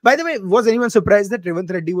to know. By the way, was anyone surprised that Revant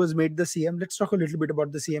Reddy was made the CM? Let's talk a little bit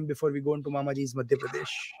about the CM before we go into Mamaji's Madhya Pradesh.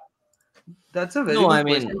 That's a very No, I good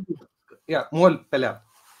mean, question. Yeah, Mohal, pehle aap.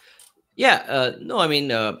 yeah, no, I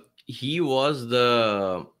mean, he was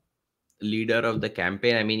the leader of the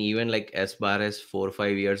campaign. I mean, even like as far as 4 or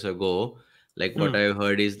 5 years ago, like what Hmm. I've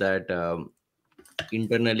heard is that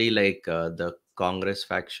internally, like the Congress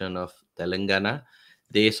faction of Telangana,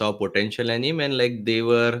 they saw potential in him, and like they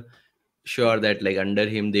were sure that like under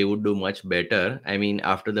him they would do much better. I mean,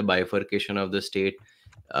 after the bifurcation of the state,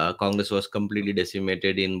 Congress was completely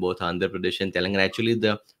decimated in both Andhra Pradesh and Telangana. Actually,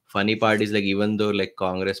 the funny part is like even though like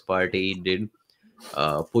Congress party did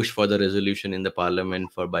push for the resolution in the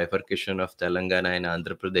parliament for bifurcation of Telangana and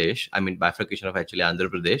Andhra Pradesh. I mean, bifurcation of actually Andhra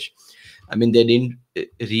Pradesh. I mean, they didn't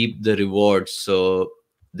reap the rewards. So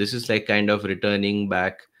this is like kind of returning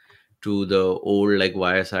back to the old like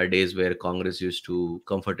YSR days where Congress used to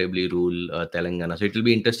comfortably rule Telangana. So it will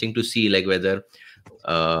be interesting to see like whether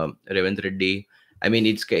Revant Reddy. I mean,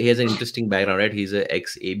 he has an interesting background, right? He's a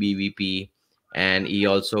ex ABVP, and he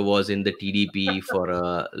also was in the TDP for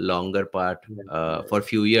a longer part, for a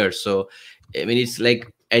few years. So I mean, it's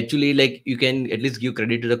like actually like you can at least give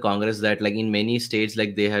credit to the Congress that like in many states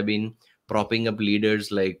like they have been propping up leaders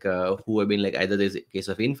like who have been like either there's a case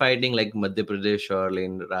of infighting like Madhya Pradesh or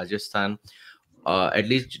in Rajasthan. At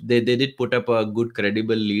least they did put up a good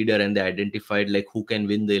credible leader and they identified like who can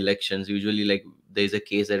win the elections. Usually like there's a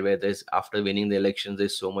case there where there's after winning the elections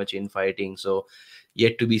there's so much infighting, so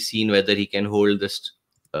yet to be seen whether he can hold this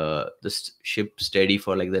ship steady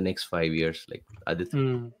for like the next 5 years, like Adit.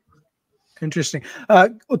 Hmm. Interesting.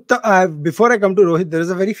 Before I come to Rohit, there is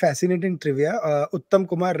a very fascinating trivia. Uttam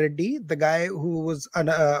Kumar Reddy, the guy who was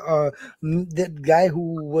that guy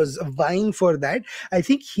who was vying for that, I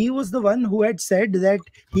think he was the one who had said that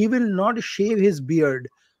he will not shave his beard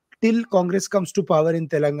till Congress comes to power in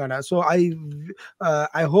Telangana. So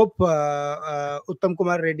I hope Uttam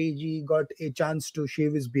Kumar Reddy ji got a chance to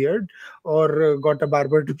shave his beard, or got a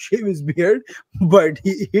barber to shave his beard, but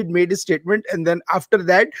he'd made a statement, and then after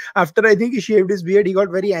that, after I think he shaved his beard, he got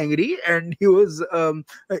very angry, and he was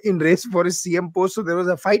in race for his CM post. So there was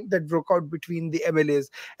a fight that broke out between the MLAs,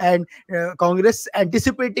 and Congress,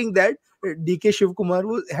 anticipating that, DK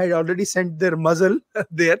Shivkumar had already sent their muzzle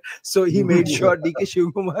there, so he made sure DK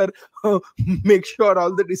Shivkumar make sure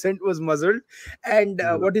all the dissent was muzzled. And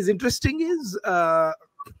what is interesting is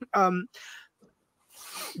um,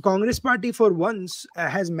 Congress party for once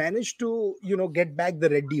has managed to get back the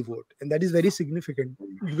Reddy vote, and that is very significant,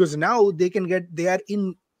 because now they are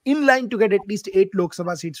in line to get at least 8 Lok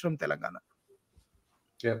Sabha seats from Telangana.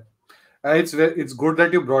 Yeah. It's good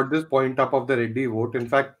that you brought this point up of the Reddy vote. In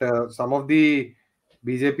fact, some of the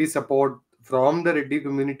BJP support from the Reddy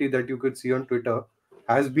community that you could see on Twitter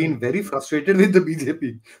has been very frustrated with the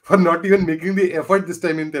BJP for not even making the effort this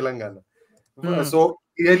time in Telangana. So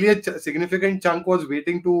clearly, a significant chunk was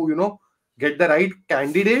waiting to get the right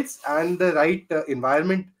candidates and the right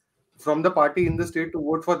environment from the party in the state to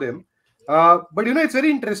vote for them. But it's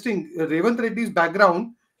very interesting. Revant Reddy's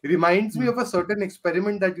background reminds me of a certain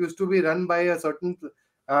experiment that used to be run by a certain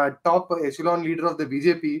top echelon leader of the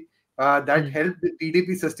BJP that helped the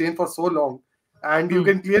TDP sustain for so long. And you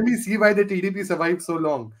can clearly see why the TDP survived so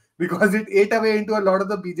long, because it ate away into a lot of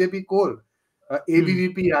the BJP core,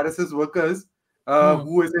 ABVP, RSS workers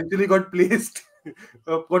who essentially got placed,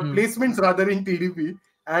 got placements rather in TDP.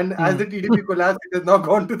 And as the TDP collapsed, it has now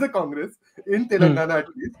gone to the Congress in Telangana at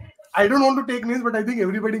least. I don't want to take names, but I think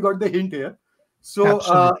everybody got the hint here. So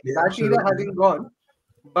that era having gone,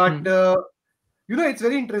 but it's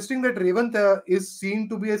very interesting that Revant is seen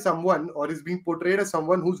to be someone, or is being portrayed as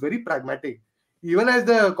someone who's very pragmatic. Even as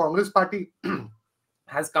the Congress party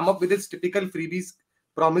has come up with its typical freebies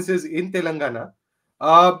promises in Telangana,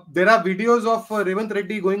 there are videos of Revant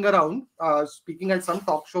Reddy going around speaking at some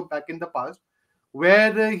talk show back in the past,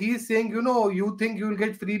 where he's saying, you think you'll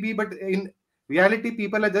get freebie, but in reality,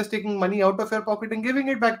 people are just taking money out of your pocket and giving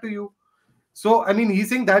it back to you. So, I mean, he's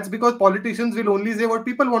saying that's because politicians will only say what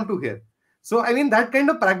people want to hear. So, I mean, that kind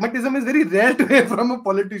of pragmatism is very rare to hear from a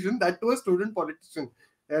politician, that to a student politician.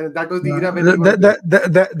 That was the era when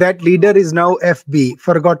that leader is now FB,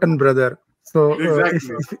 forgotten brother. So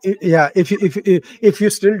exactly. if you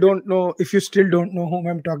still don't know whom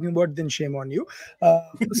I'm talking about, then shame on you.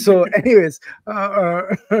 So anyways,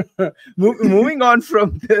 moving on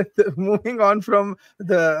from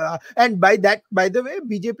the and by the way,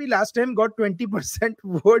 BJP last time got 20%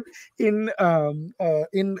 vote in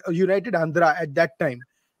United Andhra at that time.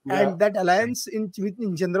 Yeah. And that alliance in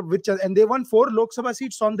Chandra, and they won 4 Lok Sabha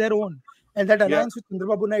seats on their own. And that alliance with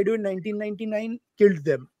Chandrababu Naidu in 1999 killed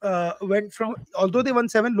them. Although they won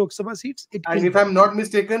 7 Lok Sabha seats, and if I'm not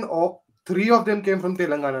mistaken, 3 of them came from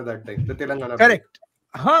Telangana that time. The Telangana. Correct.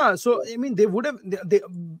 So I mean, they would have the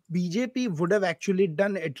BJP would have actually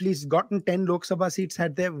done at least gotten 10 Lok Sabha seats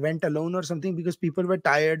had they went alone or something, because people were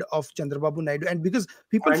tired of Chandrababu Naidu, and because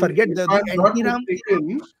people forget the anti-Ram.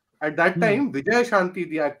 At that time, Vijaya Shanti,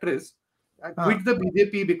 the actress, quit the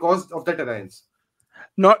BJP because of that alliance.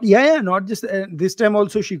 Not just this time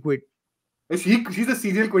also she quit. She's a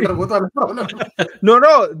serial quitter.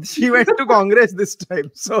 No, she went to Congress this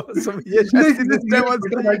time. So Vijay Shanti this time also.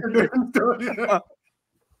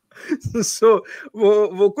 So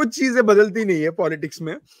वो कुछ चीजें बदलती नहीं है politics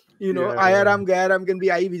में. Ayaram Gayaram can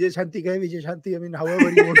be I, Vijay Shanti gaye Vijay Shanti. I mean,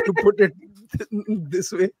 however you want to put it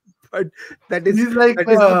this way. But that is, he's like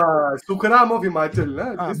Sukharam of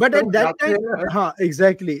Himachal, but at that time,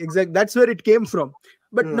 exactly, that's where it came from.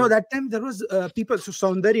 But no, that time there was people. So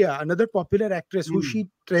Saundarya, another popular actress, who she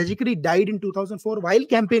tragically died in 2004 while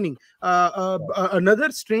campaigning. Another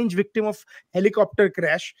strange victim of helicopter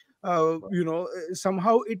crash.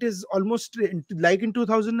 Somehow it is almost like in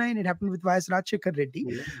 2009 it happened with YS Rajshekhar Reddy.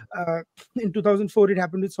 In 2004 it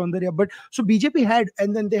happened with Saundarya. But so BJP had,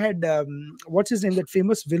 and then they had what's his name, that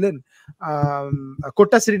famous villain,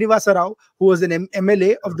 Kotta Srinivasa Rao, who was an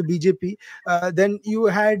MLA of the BJP. Then you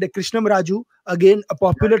had Krishnam Raju, again a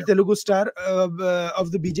popular Telugu star of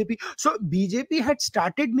the BJP. So BJP had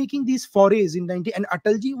started making these forays in 90, and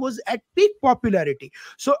Atalji was at peak popularity.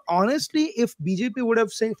 So honestly, if BJP would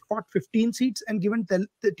have say fought 15 seats and given the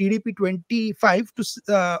TDP 25 to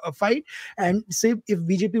fight, and say if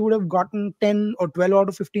BJP would have gotten 10 or 12 out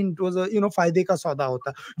of 15, it was a फायदे का सौदा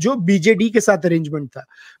होता जो BJD के साथ arrangement था.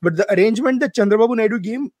 But the arrangement that Chandrababu Naidu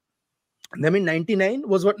them in 99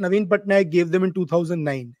 was what Naveen Patnaik gave them in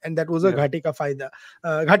 2009, and that was a Yeah. Ghate ka Faida,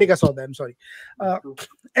 Ghate ka Sauda, I'm sorry. Uh, True.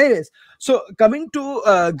 anyways, so coming to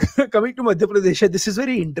coming to Madhya Pradesh, this is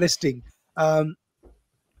very interesting. Um,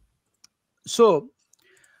 so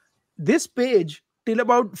this page till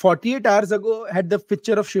about 48 hours ago had the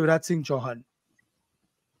picture of Shivraj Singh Chauhan.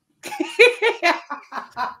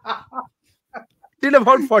 Till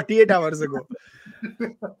about 48 hours ago.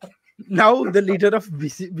 Now the leader of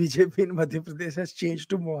BJP in Madhya Pradesh has changed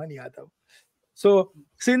to Mohan Yadav. So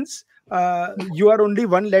since you are only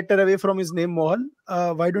one letter away from his name, Mohan,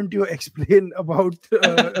 why don't you explain about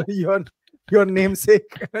your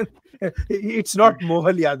namesake? It's not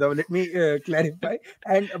Mohan Yadav. Let me clarify.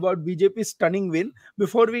 And about BJP's stunning win.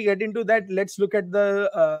 Before we get into that, let's look at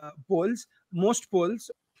the polls. Most polls,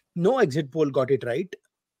 no exit poll got it right,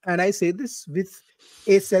 and I say this with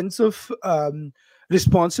a sense of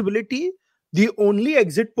responsibility. The only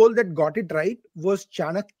exit poll that got it right was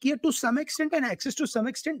Chanakya to some extent, and Axis to some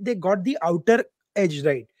extent. They got the outer edge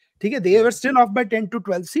right. Okay, they Yeah. were still off by 10 to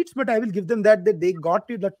 12 seats, but I will give them that they got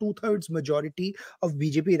to the two-thirds majority of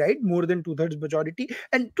BJP, right? More than two-thirds majority.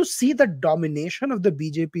 And to see the domination of the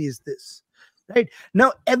BJP is this, right?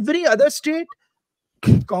 Now, every other state,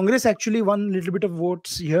 Congress actually won a little bit of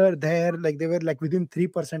votes here, there, like they were like within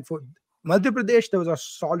 3%. For Madhya Pradesh, there was a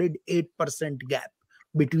solid 8% gap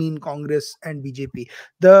between Congress and BJP.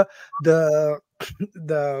 The the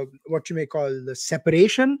what you may call the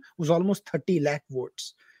separation was almost 30 lakh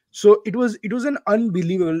votes. So it was an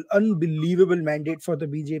unbelievable mandate for the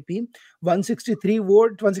BJP.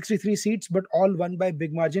 163 seats, but all won by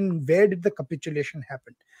big margin. Where did the capitulation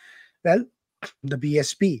happen? Well, the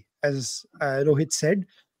BSP, as Rohit said,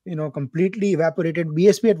 completely evaporated.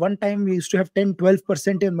 BSP at one time we used to have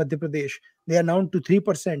 10-12% in Madhya Pradesh. They are down to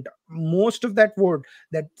 3%. Most of that vote,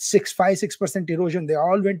 that 6% erosion, they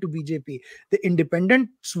all went to BJP. The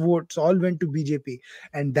independents votes all went to BJP,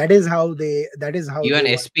 and that is how they Even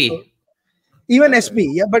won. So SP. even Yeah. SP,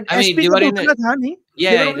 yeah, but I mean, SP they का were तो in उतना था नहीं. They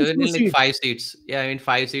yeah, were yeah, they only were two in like seats. 5 seats. Yeah, I mean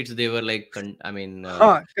 5 seats. They were like,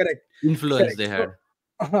 Correct. influence Correct. they So, had.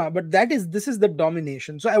 but this is the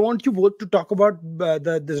domination. So I want you both to talk about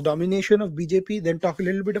this domination of BJP, then talk a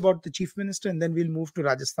little bit about the chief minister, and then we'll move to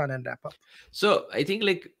Rajasthan and wrap up. So I think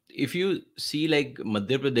like if you see like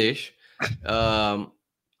Madhya Pradesh, um,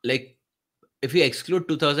 like if you exclude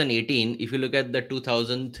 2018, if you look at the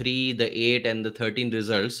 2003, the 8 and the 13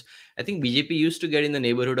 results, I think BJP used to get in the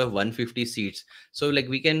neighborhood of 150 seats. So like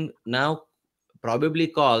we can now probably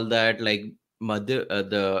call that like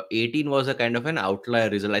the 18 was a kind of an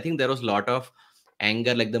outlier result. I think there was a lot of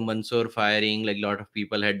anger, like the Mansoor firing, like a lot of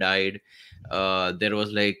people had died. There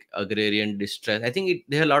was like agrarian distress. I think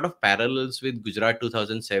there are a lot of parallels with Gujarat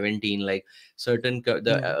 2017. Like the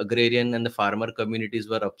Yeah, agrarian and the farmer communities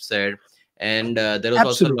were upset, and there was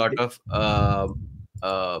also a lot absolutely. of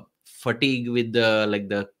fatigue with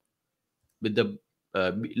the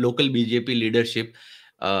local BJP leadership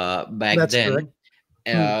back That's correct.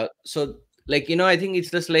 then. Hmm. So like I think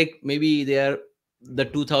it's just like maybe the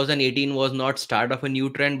 2018 was not start of a new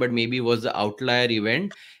trend, but maybe was the outlier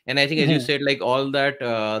event. And I think, as you Mhm. said, like all that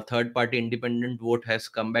third party independent vote has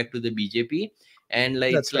come back to the BJP, and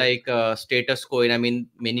like it's That's right. like status quo. And I mean,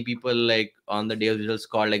 many people like on the day of results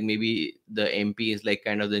call, like maybe the MP is like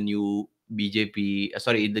kind of the new BJP,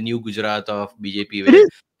 sorry, the new Gujarat of BJP, It where is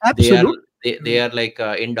they are absolute. they are like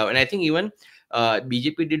in down. And I think even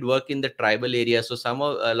BJP did work in the tribal area, so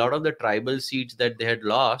a lot of the tribal seats that they had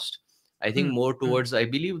lost, I think Hmm. more Hmm. towards, I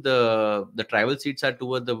believe the tribal seats are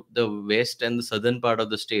toward the west and the southern part of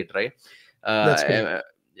the state, right? That's correct.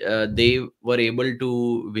 They were able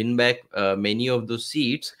to win back many of those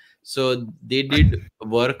seats, so they did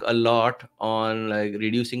work a lot on like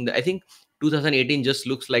reducing the. I think 2018 just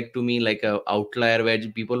looks like to me like a outlier where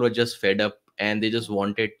people were just fed up and they just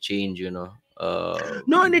wanted change.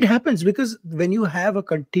 No, and it happens because when you have a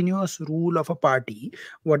continuous rule of a party,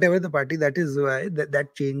 whatever the party, that is why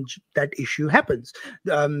that change, that issue happens.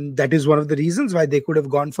 That is one of the reasons why they could have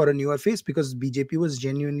gone for a newer face, because BJP was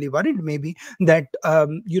genuinely worried maybe that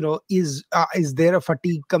is there a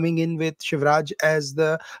fatigue coming in with Shivraj as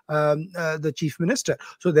the chief minister.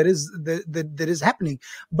 So there is happening,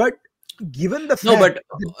 but given the No, fact but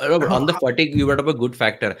that, On the fatigue, you brought up a good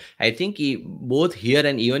factor. I think both here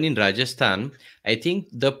and even in Rajasthan, I think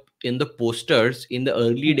in the posters in the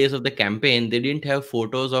early Hmm. days of the campaign, they didn't have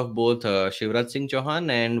photos of both Shivraj Singh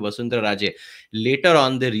Chauhan and Vasundhara Raje. Later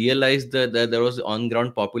on, they realized that there was on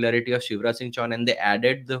ground popularity of Shivraj Singh Chauhan, and they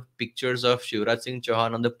added the pictures of Shivraj Singh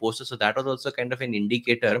Chauhan on the poster. So that was also kind of an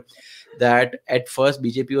indicator that at first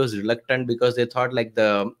BJP was reluctant, because they thought like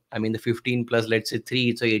I mean, the 15 plus, let's say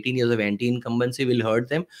 3, so 18 years of anti-incumbency will hurt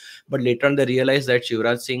them. But later on, they realized that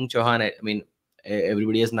Shivraj Singh Chauhan, I mean,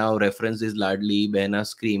 everybody has now referenced his Ladli Behna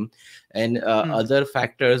scheme, and Hmm. other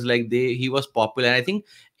factors, like he was popular. And I think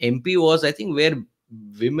MP was, I think, where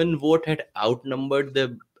women vote had outnumbered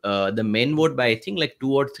the men vote by, I think, like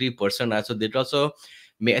 2 or 3%. So that also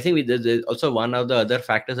I think there's also one of the other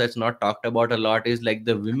factors that's not talked about a lot is like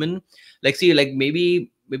the women, like, see, like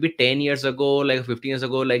maybe 10 years ago, like 15 years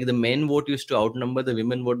ago, like the men vote used to outnumber the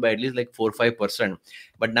women vote by at least like 4 or 5%.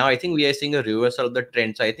 But now I think we are seeing a reversal of the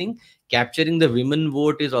trend. So I think capturing the women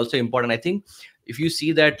vote is also important. I think if you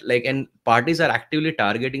see that, like, and parties are actively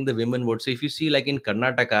targeting the women vote. So if you see, like in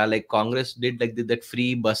Karnataka, like Congress did that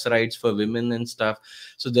free bus rides for women and stuff.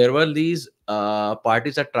 So there were these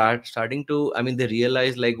parties are starting to, I mean, they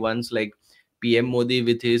realize, like, once, like PM Modi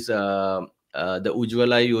with his the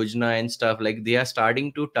Ujjwala Yojana and stuff, like they are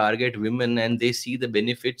starting to target women, and they see the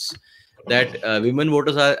benefits that women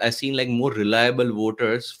voters are seen like more reliable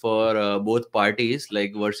voters for both parties,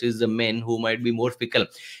 like versus the men who might be more fickle.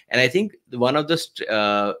 And I think one of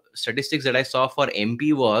the statistics that I saw for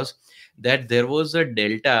MP was that there was a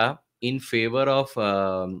delta in favor of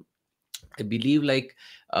I believe, like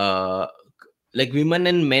women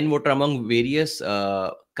and men voter among various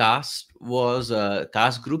caste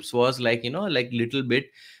groups was, like, like little bit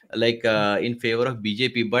like in favor of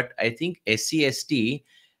BJP. But I think SC ST,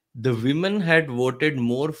 the women had voted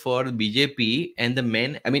more for BJP, and the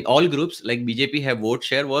men, I mean, all groups like BJP have vote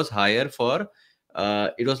share was higher for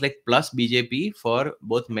it was like plus BJP for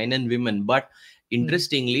both men and women. But Hmm.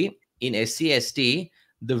 interestingly, in SC ST,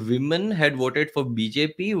 the women had voted for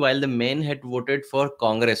BJP while the men had voted for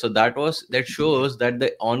Congress. So that shows that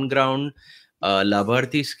the on ground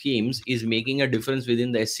Labharthi schemes is making a difference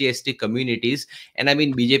within the SC ST communities. And I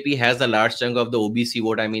mean, BJP has a large chunk of the OBC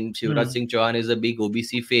vote. I mean, Shivraj Hmm. Singh Chauhan is a big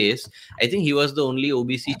OBC face. I think he was the only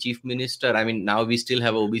OBC chief minister. I mean, now we still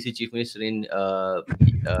have a OBC chief minister in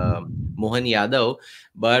Mohan Yadav,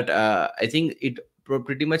 but I think it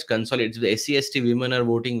pretty much consolidates. If the SC ST women are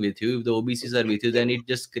voting with you, if the OBCs are with you, then it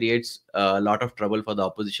just creates a lot of trouble for the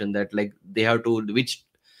opposition, that like they have to, which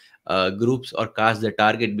groups or castes they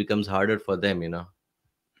target becomes harder for them.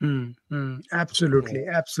 Absolutely,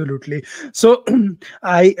 absolutely. So,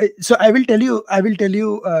 I will tell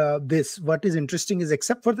you this. What is interesting is,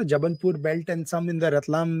 except for the Jabalpur belt and some in the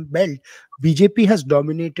Ratlam belt, BJP has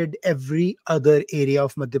dominated every other area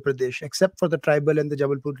of Madhya Pradesh except for the tribal and the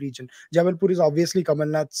Jabalpur region. Jabalpur is obviously Kamal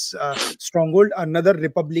Nath's stronghold. Another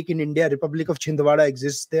republic in India, Republic of Chhindwara,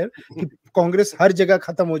 exists there. कि कांग्रेस हर जगह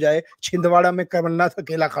खत्म हो जाए, छिंदवाड़ा में कमलनाथ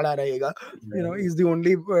अकेला खड़ा रहेगा. He's the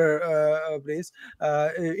only place.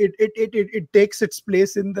 It takes its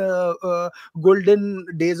place in the golden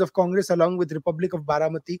days of Congress, along with Republic of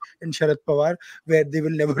Baramati and Sharad Pawar, where they will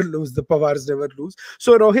never lose. The Pawars never lose.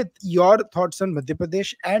 So, Rohit, your thoughts on Madhya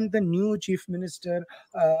Pradesh and the new chief minister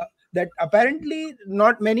that apparently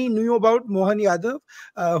not many knew about, Mohan Yadav,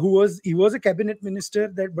 he was a cabinet minister,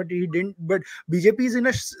 that but he didn't. But BJP is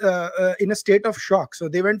in a state of shock. So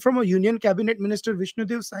they went from a union cabinet minister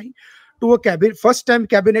Vishnudev Sai to a first time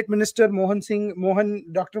cabinet minister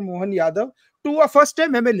Dr. Mohan Yadav, to a first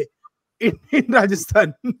time MLA in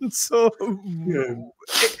Rajasthan. So Yeah.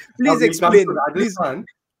 Now please we'll come to explain. Please. Rajasthan,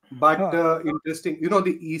 but Huh. interesting.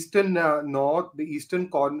 The eastern the eastern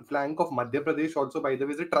flank of Madhya Pradesh also, by the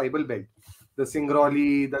way, is a tribal belt, the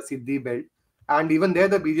Singrauli, the Siddhi belt, and even there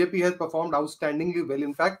the BJP has performed outstandingly well.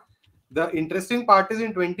 In fact, the interesting part is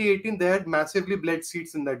in 2018 they had massively bled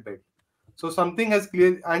seats in that belt. So something has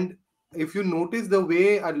clear, and if you notice the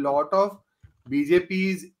way a lot of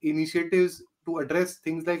BJP's initiatives to address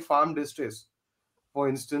things like farm distress, for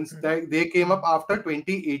instance, they came up after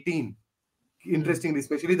 2018. Hmm. Interestingly,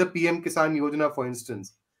 especially the PM Kisan Yojana, for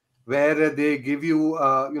instance, where they give you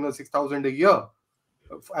 6,000 a year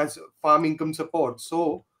as farm income support.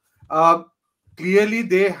 So uh, clearly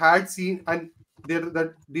they had seen, and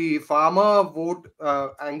that the farmer vote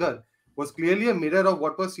angle was clearly a mirror of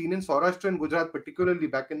what was seen in Saurashtra and Gujarat, particularly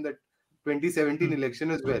back in the 2017 Hmm.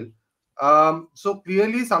 election as well. So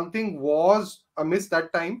clearly something was amiss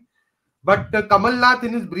that time. But Kamal Nath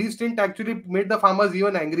in his brief stint actually made the farmers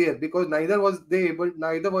even angrier, because neither was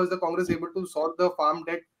the Congress able to solve the farm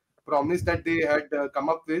debt promise that they had come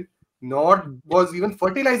up with, nor Hmm. was even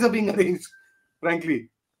fertilizer being arranged, frankly.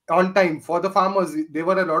 on time for the farmers. There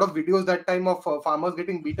were a lot of videos that time of farmers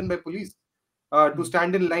getting beaten by police to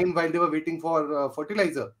stand in line while they were waiting for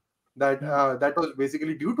fertilizer. That was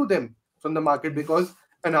basically due to them from the market, because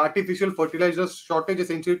an artificial fertilizer shortage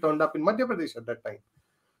essentially turned up in Madhya Pradesh at that time.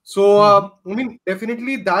 So, I mean,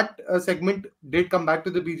 definitely that segment did come back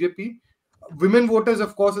to the BJP. Women voters,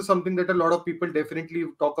 of course, is something that a lot of people definitely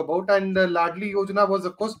talk about. And Ladli Yojana was,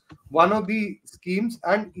 of course, one of the schemes.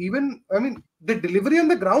 And even, I mean, the delivery on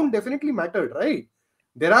the ground definitely mattered, right?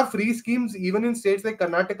 There are free schemes even in states like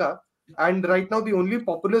Karnataka. And right now, the only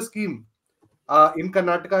popular scheme in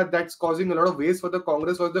Karnataka that's causing a lot of waste for the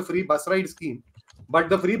Congress was the free bus ride scheme. But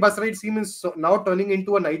the free bus ride scheme is now turning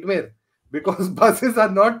into a nightmare, because buses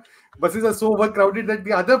are so overcrowded that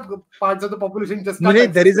the other parts of the population just can't There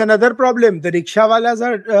access is them. another problem. The rickshawalas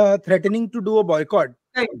are threatening to do a boycott.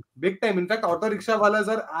 Big time. In fact, auto rickshaw walas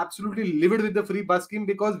are absolutely livid with the free bus scheme,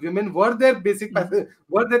 because women were their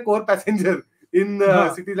were their core passenger in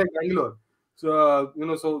cities like Bangalore. So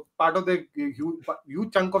so part of the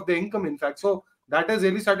huge chunk of the income, in fact. So that has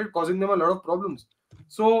really started causing them a lot of problems.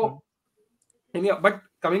 So, and yeah, but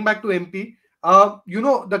coming back to MP,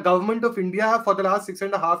 the government of India for the last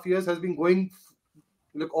 6.5 years has been going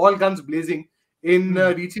like all guns blazing in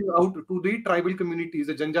reaching out to the tribal communities,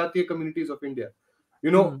 the Janjatiya communities of India.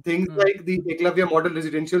 Things like the Eklavya model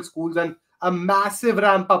residential schools and a massive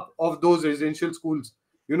ramp up of those residential schools.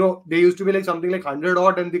 They used to be like something like 100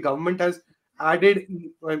 odd, and the government has added,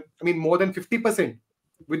 I mean, more than 50%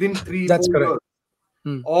 within three, That's 4 years. correct.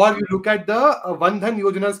 Or you look at the Vandhan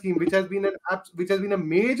Yojana scheme, which has been a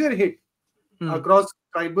major hit across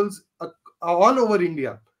tribals all over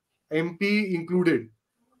India, MP included.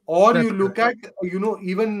 Or That's you look at,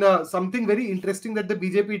 even something very interesting that the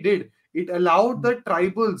BJP did. It allowed the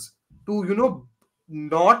tribals to,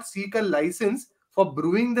 not seek a license for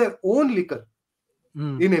brewing their own liquor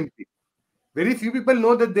in MP. Very few people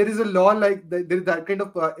know that there is a law like that, there is that kind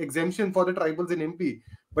of exemption for the tribals in MP.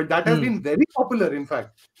 But that has been very popular, in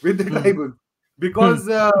fact, with the tribals, because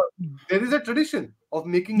there is a tradition of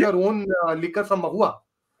making your own liquor from mahua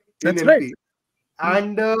in That's right. MP.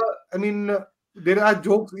 And I mean, there are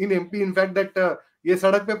jokes in MP, in fact, that ये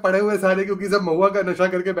सड़क पे पड़े हुए सारे क्योंकि सब महुआ का नशा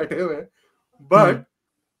करके बैठे हुए हैं. But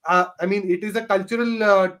I mean, it is a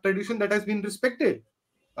cultural tradition that has been respected.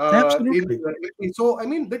 Absolutely. So I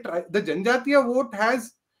mean, the Janjatiya vote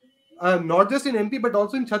has not just in MP but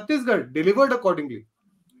also in Chhattisgarh delivered accordingly.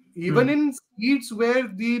 Even in seats where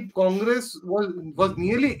the Congress was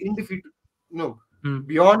nearly in defeat,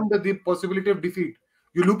 beyond the possibility of defeat.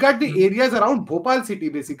 You look at the areas around Bhopal city,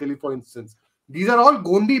 basically, for instance. These are all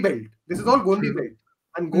Gondi belt. This is all Gondi belt.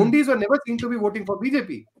 And Gondis were never seen to be voting for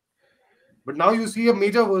BJP. But now you see a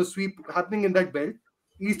major sweep happening in that belt.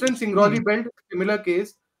 Eastern Singrauli belt, similar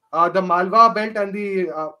case. The Malwa belt and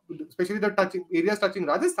especially the areas touching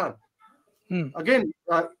Rajasthan. Again,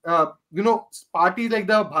 parties like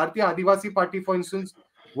the Bharatiya Adivasi Party, for instance,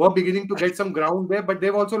 were beginning to get some ground there, but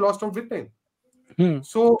they've also lost out with time.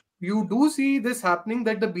 So you do see this happening,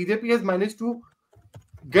 that the BJP has managed to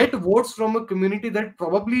get votes from a community that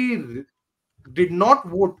probably did not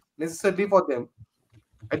vote necessarily for them.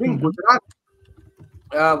 I think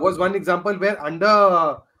Gujarat was one example where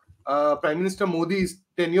under Prime Minister Modi's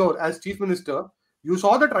tenure as Chief Minister, you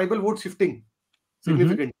saw the tribal vote shifting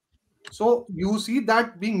significantly. So you see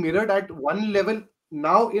that being mirrored at one level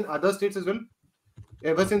now in other states as well,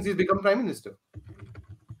 ever since he's become Prime Minister.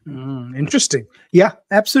 Interesting. Yeah,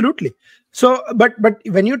 absolutely. So, but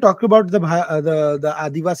when you talk about the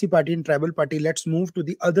Adivasi party and tribal party, let's move to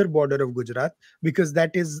the other border of Gujarat, because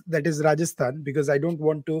that is Rajasthan. Because I don't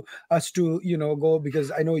want us to go,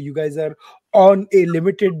 because I know you guys are on a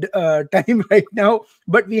limited time right now,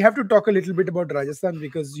 but we have to talk a little bit about Rajasthan,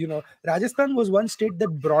 because Rajasthan was one state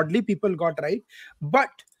that broadly people got right, but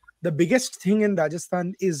the biggest thing in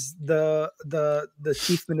Rajasthan is the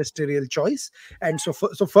chief ministerial choice. And so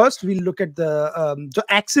first we'll look at the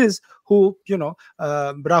Axis, who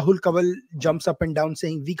Rahul Kawal jumps up and down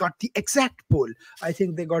saying we got the exact poll. I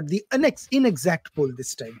think they got the inexact poll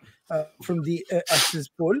this time from the Axis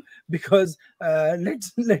poll, because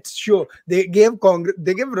let's show they gave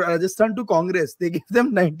Rajasthan to Congress. They gave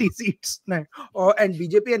them 90 seats and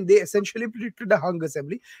BJP, and they essentially predicted a hung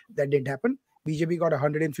assembly. That didn't happen. BJP got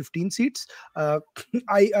 115 seats. I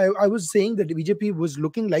was saying that BJP was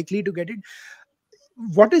looking likely to get it.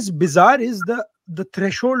 What is bizarre is the the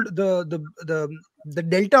threshold, the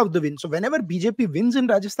delta of the win. So whenever BJP wins in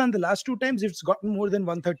Rajasthan, the last two times it's gotten more than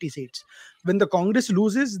 130 seats. When the Congress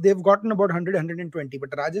loses, they've gotten about 100,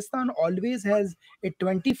 but Rajasthan always has a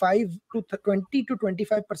 20 to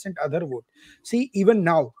 25% other vote. See, even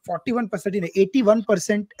now 41%,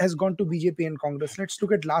 81% has gone to BJP and Congress. Let's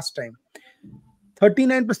look at last time.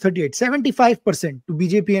 39 plus 38, 75% to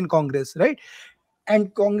BJP and Congress, right?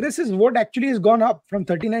 And Congress's vote actually has gone up from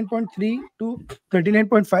 39.3 to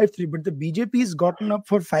 39.53, but the BJP has gotten up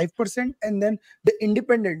for 5%, and then the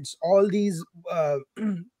independents, all these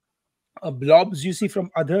blobs you see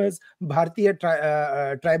from others,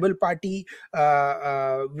 Bharatiya tribal party,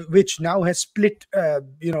 which now has split,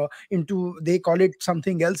 into, they call it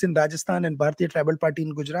something else in Rajasthan, and Bharatiya tribal party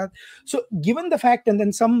in Gujarat. So given the fact, and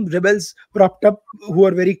then some rebels propped up who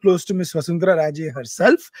are very close to Miss Vasundhara Raje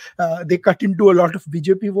herself, they cut into a lot of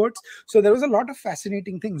BJP votes. So there was a lot of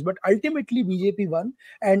fascinating things, but ultimately BJP won.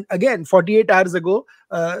 And again, 48 hours ago,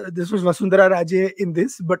 this was Vasundhara Raje in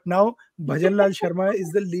this, but now Bhajan Lal Sharma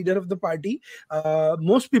is the leader of the party.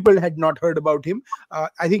 Most people had not heard about him.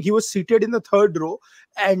 I think he was seated in the third row,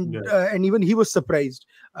 and even he was surprised.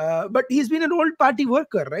 But he's been an old party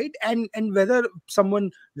worker, right? And whether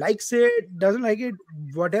someone likes it, doesn't like it,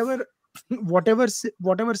 whatever, whatever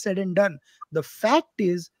said and done, the fact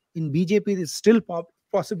is, in BJP, it is still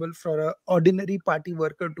possible for an ordinary party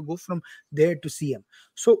worker to go from there to CM.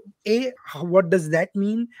 So, what does that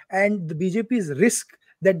mean? And the BJP's risk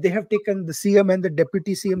that they have taken the CM and the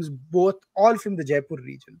deputy CMs both all from the Jaipur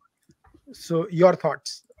region. So your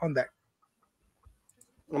thoughts on that?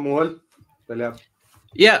 Mohal,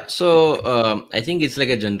 yeah, so I think it's like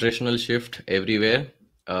a generational shift everywhere.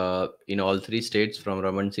 In all three states, from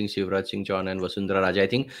Raman Singh, Shivraj Singh Chauhan, and Vasundhara Raje. I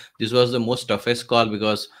think this was the most toughest call,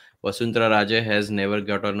 because Vasundhara Raje has never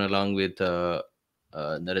gotten along with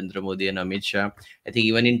Narendra Modi and Amit Shah. I think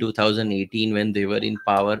even in 2018, when they were in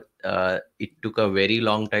power, it took a very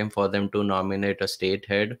long time for them to nominate a state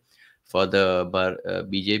head for the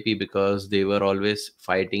BJP, because they were always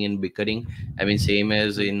fighting and bickering. I mean, same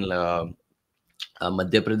as in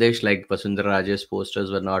Madhya Pradesh, like Vasundhara Raje's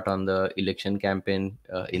posters were not on the election campaign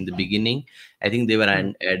in the beginning. I think they were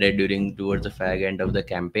added towards the fag end of the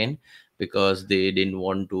campaign, because they didn't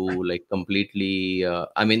want to like completely.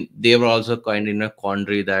 I mean, they were also kind of in a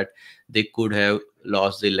quandary that they could have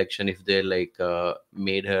lost the election if they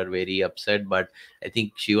made her very upset. But I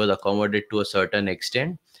think she was accommodated to a certain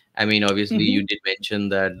extent. I mean, obviously, you did mention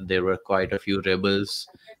that there were quite a few rebels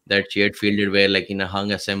that she had fielded, where like in a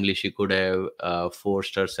hung assembly she could have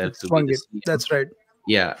forced herself to be the CM. That's right.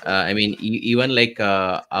 Yeah, I mean, even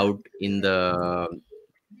out in the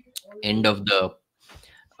end of the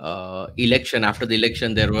election, after the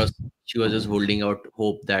election, she was just holding out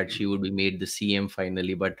hope that she would be made the CM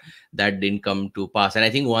finally, but that didn't come to pass. And I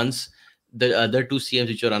think once the other two CMs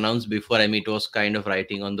which were announced before, I mean, it was kind of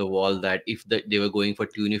writing on the wall that if they were going for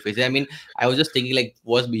two new faces. I mean, I was just thinking, like,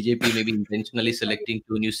 was BJP maybe intentionally selecting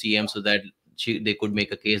two new CMs so that they could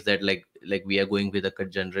make a case that like we are going with a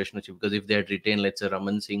cut generational shift? Because if they had retained, let's say,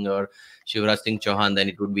 Raman Singh or Shivraj Singh Chauhan, then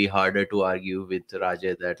it would be harder to argue with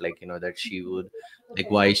Raja that that she would,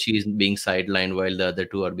 like, why she's being sidelined while the other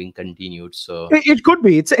two are being continued. So it could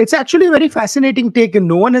be. It's actually a very fascinating take, and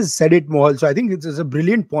no one has said it, Mohal. So I think it's a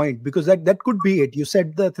brilliant point, because that could be it. You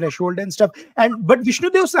said the threshold and stuff, but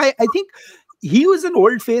Vishnu Dev Sai, I think he was an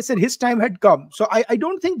old face and his time had come. So I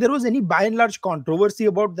don't think there was any by and large controversy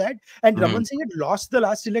about that. And Raman Singh had lost the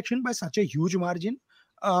last election by such a huge margin.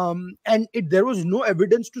 And there was no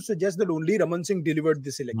evidence to suggest that only Raman Singh delivered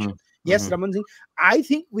this election. Yes, Raman Singh. I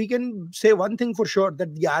think we can say one thing for sure,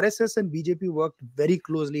 that the RSS and BJP worked very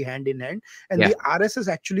closely hand in hand, and the RSS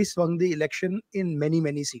actually swung the election in many,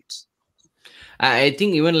 many seats. I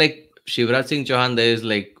think even like Shivraj Singh Chauhan, there is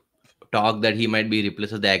like talk that he might be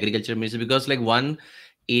replaced as the agriculture minister, because like one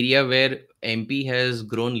area where MP has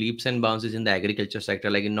grown leaps and bounds is in the agriculture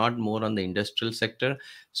sector, like not more on the industrial sector.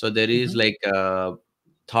 So there is like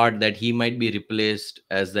thought that he might be replaced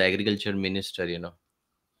as the agriculture minister.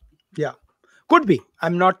 Yeah, could be.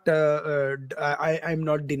 I'm not I'm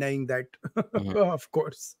not denying that. Of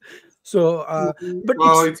course. So but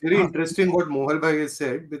it's very interesting what Mohal Bhai has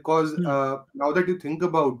said, because now that you think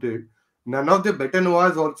about it, none of the better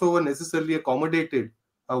Noahs also were necessarily accommodated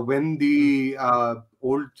when the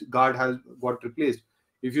old guard has got replaced.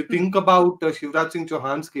 If you think about Shivraj Singh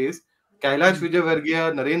Chauhan's case, Kailash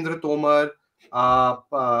Vijayvargiya, Narendra Tomar,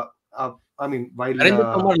 I mean, while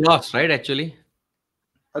Narendra Tomar lost, right? Actually,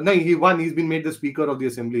 no, he won. He's been made the Speaker of the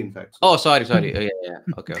Assembly, in fact. So. Oh, sorry. Yeah.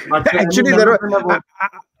 Okay. But, actually,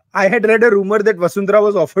 I had read a rumor that Vasundhara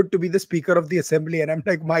was offered to be the Speaker of the Assembly, and I'm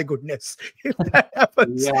like, my goodness, if that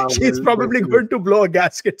happens, Yeah, she's well, probably definitely. going to blow a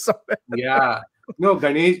gasket somewhere. Yeah. No,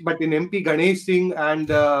 Ganesh, but in MP, Ganesh Singh and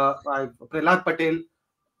Prahlad Patel,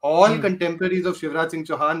 all Hmm. contemporaries of Shivraj Singh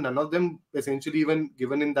Chauhan, none of them essentially even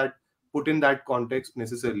given in that, put in that context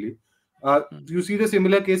necessarily. You see the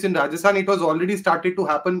similar case in Rajasthan, it was already started to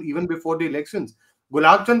happen even before the elections.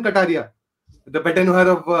 Gulab Chand Kataria, the Betanwar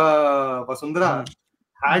of Hmm. Vasundhara, Hmm.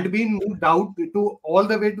 had been moved out to all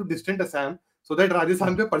the way to distant Assam so that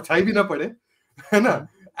Rajasthan पे परछाई भी ना पड़े, है ना? Hmm.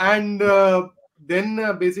 And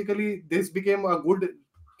then basically this became a good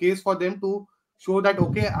case for them to show that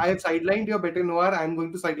okay, I have sidelined your Better Noir, I am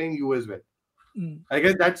going to sideline you as well. Hmm. I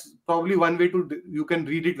guess that's probably one way to you can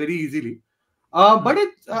read it very easily. Hmm.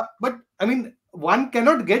 But I mean, one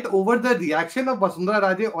cannot get over the reaction of Vasundhara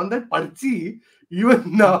Raje on that parchi even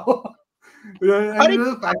Hmm. now. And अरे it was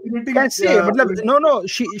a fascinating. कैसे मतलब no no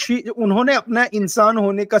she उन्होंने अपना इंसान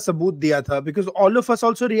होने का सबूत दिया था because all of us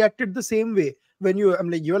also reacted the same way when I'm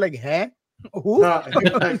like you're like हैं who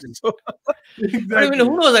Exactly, so But I mean, who exactly.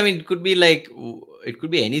 knows? I mean, it could be like, it could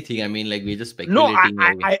be anything. I mean, like, we're just no speculating.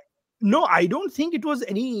 I no I don't think it was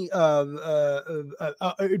any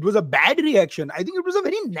it was a bad reaction. I think it was a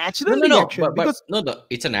very No, natural no, no. reaction But because no,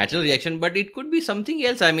 it's a natural reaction, but it could be something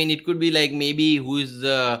else. I mean, it could be like maybe who is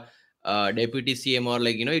the deputy CM, or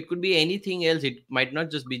like, it could be anything else. It might not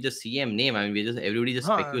just be the CM name. I mean, we just everybody just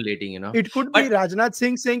हाँ speculating. it could be But Rajnath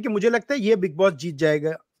Singh saying कि मुझे लगता है ये big boss जीत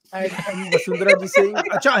जाएगा and Vasundhara ji saying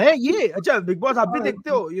अच्छा है ये अच्छा बिग बॉस आप भी देखते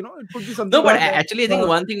हो it could be no, something but like that. actually, I think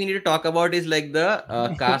one thing we need to talk about is like the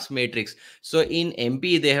caste matrix. So in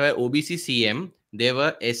MP, they have a OBC CM, they have a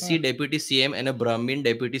SC हाँ, deputy CM, and a Brahmin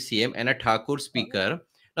deputy CM, and a Thakur speaker.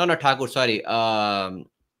 No, not Thakur, sorry.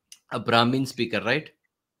 A Brahmin speaker, right?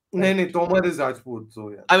 नहीं correct. नहीं Tomar is Rajput so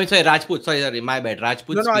yeah. I mean, sorry, Rajput. Sorry, my bad.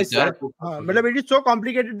 Rajput No, I saw. speaker. Rajput हाँ, Rajput, yeah. मतलब it is so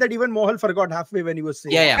complicated that even Mohal forgot halfway when he was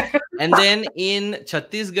Yeah, saying. yeah. And then in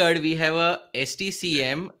Chhattisgarh, we have a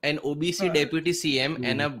STCM, an OBC हाँ, deputy CM,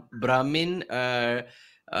 and Hmm. a Brahmin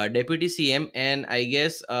deputy CM, and I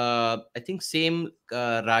guess I think same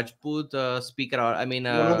Rajput speaker, or I mean,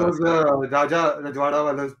 One of those Raja Rajwada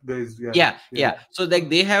wala guys, yeah, yeah, yeah. yeah. So like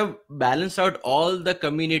they have balanced out all the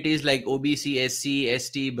communities like OBC, SC,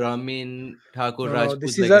 ST, Brahmin, Thakur, no, no.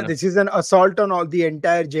 Rajput, like. This is an assault on all the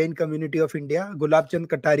entire Jain community of India. Gulab Chand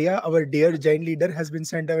Kataria, our dear Jain leader, has been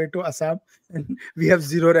sent away to Assam, and we have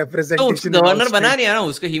zero तो उसको representation in all governor बना states. नहीं है ना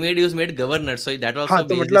उसको he was made governor, so that हाँ also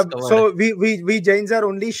तो base is मतलब covered. so we Jains are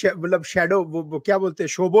only मतलब shadow वो क्या बोलते हैं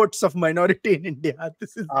showboats of minority in India.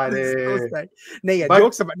 This is so Are, sad. नहीं yeah, but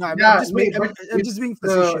jokes about no I'm yeah, just no, but I'm just being it's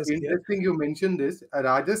facetious here. interesting you mentioned this. Hmm.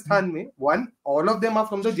 Rajasthan mein, one, all of them are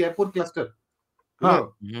from the Jaipur cluster. You हाँ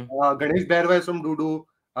know, Mhm. Ganesh Bairwa is from Dudu.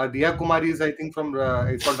 Diya Kumari is, I think, from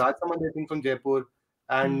it's called Rajsamand, I think, from Jaipur,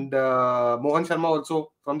 Hmm. and Mohan Sharma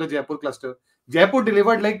also from the Jaipur cluster. Jaipur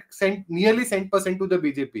delivered like nearly cent% to the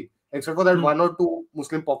BJP, except for that Hmm. one or two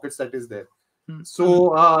Muslim pockets that is there. Hmm.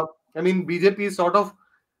 So I mean, BJP is sort of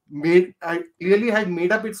clearly had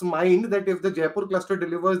made up its mind that if the Jaipur cluster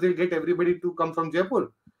delivers, they'll get everybody to come from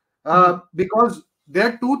Jaipur. Hmm. Because there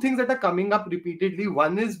are two things that are coming up repeatedly.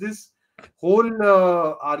 One is this whole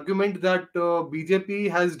argument that BJP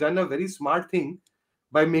has done a very smart thing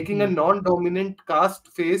by making a Hmm. non-dominant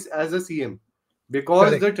caste face as a CM. Because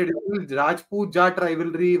Correct. the traditional Rajput Jat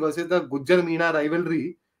rivalry versus the Gujjar Meena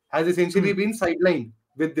rivalry has essentially Hmm. been sidelined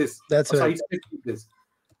with this, That's or right. sidestepped with this.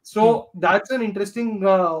 Hmm. So that's an interesting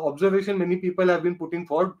observation many people have been putting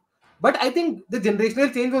forward. But I think the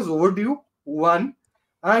generational change was overdue, one.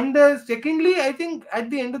 And secondly, I think at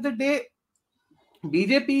the end of the day,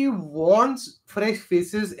 BJP wants fresh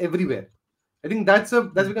faces everywhere. I think that's Hmm.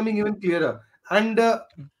 becoming even clearer. And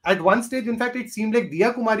at one stage, in fact, it seemed like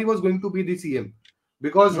Diya Kumari was going to be the CM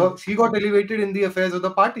because Hmm. she got elevated in the affairs of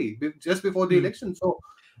the party just before the Hmm. election. So,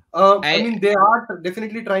 I I mean, they are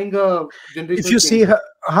definitely trying a If you generational see change.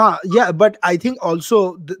 her, yeah, but I think also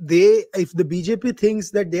if the BJP thinks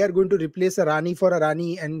that they are going to replace a Rani for a Rani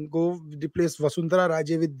and go replace Vasundhara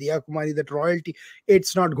Raje with Diya Kumari, that royalty,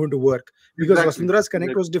 it's not going to work because Exactly. Vasundhara's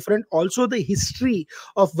connect was different. Also, the history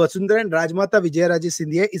of Vasundhara and Rajmata Vijayaraje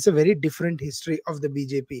Scindia is a very different history of the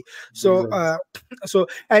BJP. So, Exactly. so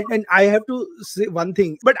and I have to say one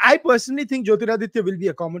thing, but I personally think Jyotiraditya will be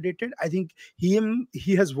accommodated. I think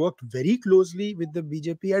he has worked very closely with the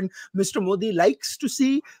BJP, and Mr. Modi likes to see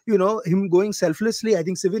see, him going selflessly. I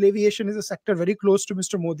think civil aviation is a sector very close to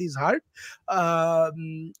Mr. Modi's heart.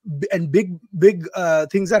 And big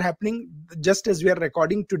things are happening. Just as we are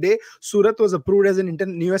recording today, Surat was approved as an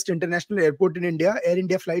newest international airport in India. Air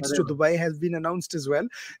India flights to Dubai has been announced as well.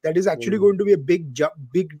 That is actually going to be a big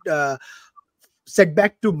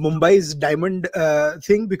setback to Mumbai's diamond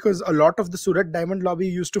thing, because a lot of the Surat diamond lobby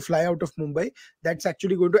used to fly out of Mumbai. That's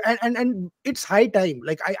actually going to, and it's high time.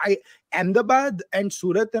 Like I Ahmedabad and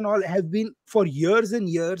Surat and all have been for years and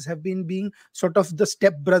years have been being sort of the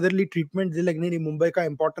step brotherly treatment. They're like, nahi, Mumbai ka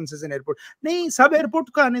importance as an airport. Nahi, sab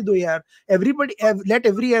airport ka aane do yaar. Everybody, let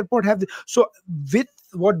every airport have. So with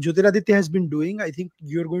what Jyotiraditya has been doing, I think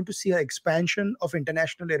you're going to see an expansion of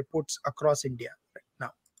international airports across India right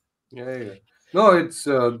now. Yeah. No, it's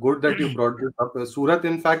good that you brought this up. Surat,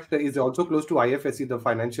 in fact, is also close to IFSC, the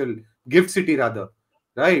financial gift city, rather.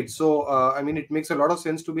 Right. So, I mean, it makes a lot of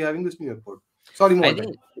sense to be having this new airport. Sorry, I more.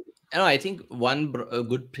 think I think one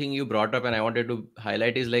good thing you brought up and I wanted to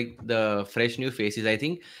highlight is like the fresh new faces.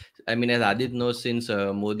 I mean, as Adit knows, since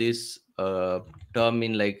Modi's term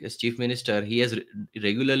in like as chief minister, he has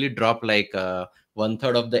regularly dropped like one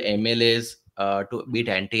third of the MLAs to beat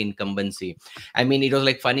anti-incumbency. I mean, it was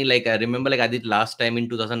like funny. Like I remember, like Adit last time in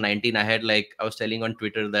 2019, I was telling on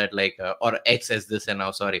Twitter that like or X as this and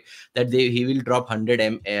now sorry that he will drop 100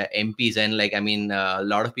 MPs, and like I mean a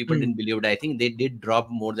lot of people didn't believe it. I think they did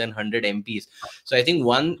drop more than 100 MPs. So I think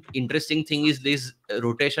one interesting thing is this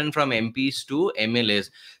rotation from MPs to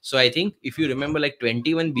MLAs. So I think if you remember, like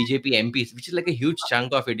 21 BJP MPs, which is like a huge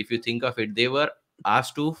chunk of it, if you think of it, they were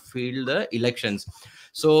asked to field the elections.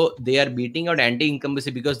 So they are beating out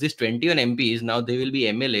anti-incumbency because these 21 MPs now they will be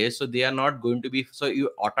MLAs, so they are not going to be. So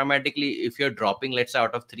you automatically, if you're dropping, let's say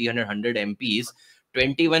out of 300 MPs,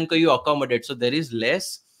 21 ko you accommodate. So there is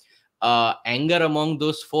less anger among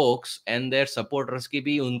those folks and their supporters ki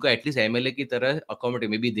bhi unko at least MLA ki tarah accommodate.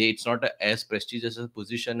 Maybe it's not as prestigious a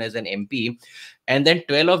position as an MP. And then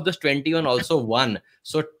 12 of those 21 also won.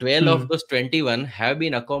 So 12 of those 21 have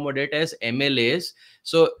been accommodated as MLAs.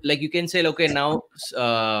 So like you can say, okay, now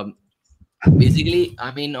basically,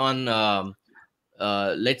 I mean, on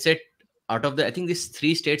let's say out of the, I think these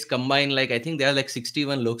three states combined, like I think there are like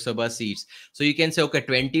 61 Lok Sabha seats. So you can say, okay,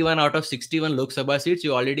 21 out of 61 Lok Sabha seats,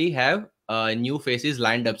 you already have new faces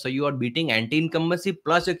lined up. So you are beating anti-incumbency,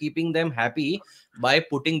 plus you're keeping them happy by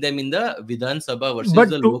putting them in the Vidhan Sabha versus But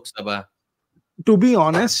the Lok Sabha. to be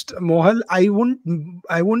honest, Mohal, I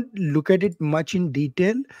won't look at it much in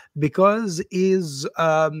detail, because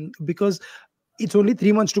it's only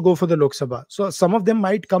 3 months to go for the Lok Sabha. So some of them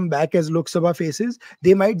might come back as Lok Sabha faces.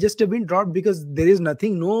 They might just have been dropped because there is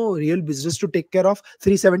no real business to take care of.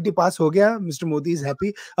 370 pass ho gaya. Mr. Modi is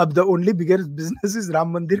happy. Ab the only bigger business is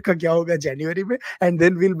Ram Mandir ka kya hoga January mein, and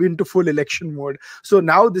then we'll be into full election mode. So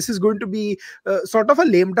now this is going to be sort of a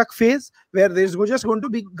lame duck phase where there's just going to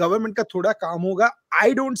be government ka thoda kaam hoga.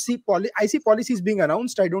 I see policies being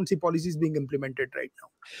announced. I don't see policies being implemented right now.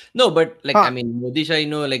 No, but like I mean, Modi Shah,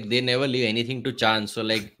 like they never leave anything to chance. So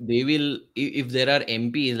like they will, if there are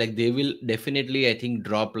MPs, like they will definitely, I think,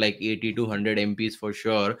 drop like 80 to 100 MPs for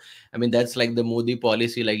sure. I mean, that's like the Modi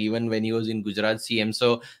policy. Like even when he was in Gujarat CM,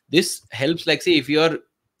 so this helps. Like say if you're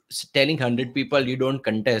telling 100 people you don't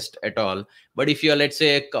contest at all, but if you're, let's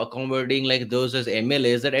say, accommodating like those as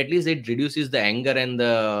MLAs, that at least it reduces the anger and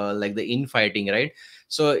the like the infighting, right?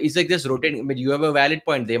 So it's like this rotating. I mean, you have a valid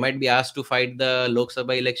point. They might be asked to fight the Lok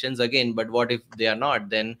Sabha elections again, but what if they are not?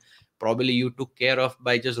 Then probably you took care of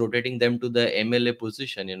by just rotating them to the MLA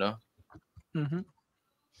position,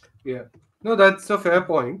 Yeah. No, that's a fair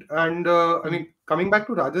point. And I mean, coming back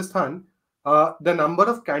to Rajasthan, the number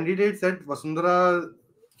of candidates that Vasundhara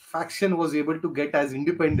faction was able to get as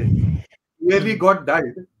independent really got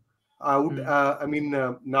dulled out. I mean,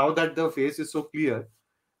 now that the face is so clear,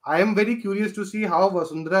 I am very curious to see how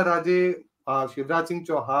Vasundhara Raje, Shivraj Singh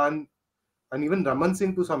Chauhan, and even Raman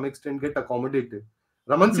Singh to some extent get accommodated.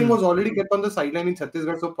 Raman Singh was already kept on the sideline in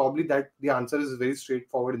Chhattisgarh, so probably that the answer is very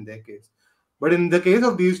straightforward in their case. But in the case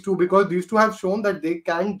of these two, because these two have shown that they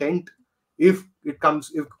can dent if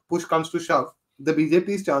push comes to shove, the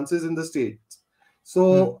BJP's chances in the states.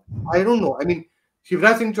 So I don't know. I mean,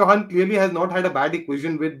 Shivraj Singh Chauhan clearly has not had a bad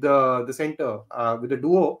equation with the center, with the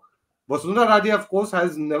duo. Vasundhara Raje, of course,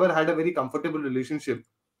 has never had a very comfortable relationship.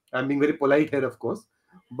 I'm being very polite here, of course.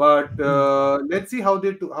 But let's see how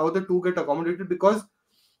how the two get accommodated, because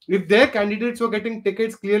if their candidates were getting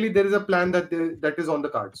tickets, clearly there is a plan that is on the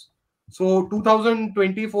cards. So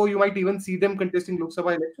 2024, you might even see them contesting Lok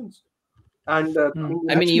Sabha elections. And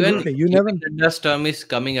I mean, even Absolutely. You JP never. Nadda's term is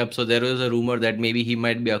coming up, so there was a rumor that maybe he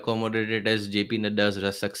might be accommodated as JP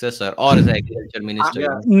Nadda's successor or as agriculture minister.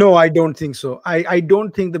 yeah, No, I don't think so. I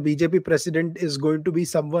don't think the BJP president is going to be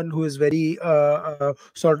someone who is very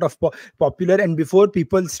sort of popular. And before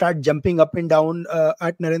people start jumping up and down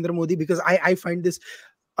at Narendra Modi, because I find this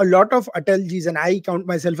a lot of Ataljis, and I count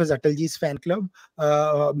myself as Atalji's fan club,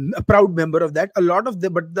 a proud member of that. A lot of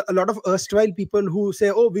a lot of erstwhile people who say,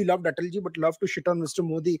 "Oh, we loved Atalji, but love to shit on Mr.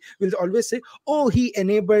 Modi," will always say, "Oh, he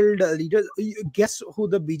enabled leaders." Guess who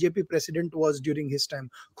the BJP president was during his time?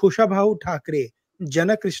 Kushabhau Thackeray,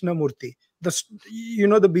 Jana Krishna Murthy, the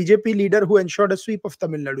BJP leader who ensured a sweep of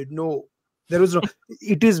Tamil Nadu. No, there was no.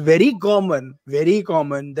 It is very common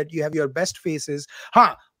that you have your best faces.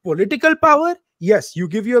 Political power, yes, you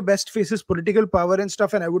give your best faces political power and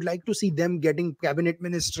stuff, and I would like to see them getting cabinet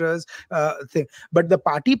ministers thing. But the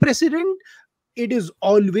party president, it is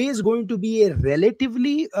always going to be a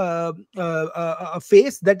relatively a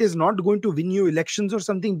face that is not going to win you elections or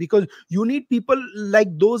something, because you need people like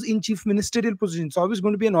those in chief ministerial positions. Always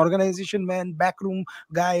going to be an organization man, backroom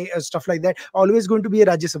guy, stuff like that. Always going to be a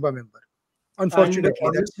Rajya Sabha member. and Unfortunately, that's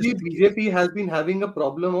honestly, just the case. BJP has been having a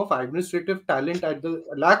problem of administrative talent at the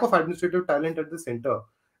lack of administrative talent at the center.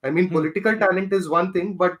 I mean, Hmm. political talent is one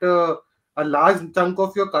thing, but a large chunk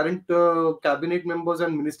of your current cabinet members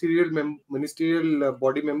and ministerial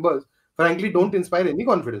body members, frankly, Hmm. don't inspire any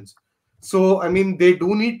confidence. So, I mean, they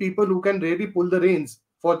do need people who can really pull the reins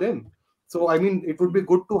for them. So, I mean, it would be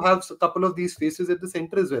good to have a couple of these faces at the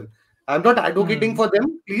center as well. I'm not advocating Hmm. for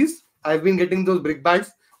them, please. I've been getting those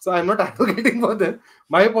brickbats, so I'm not advocating for them.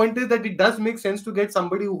 My point is that it does make sense to get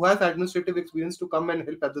somebody who has administrative experience to come and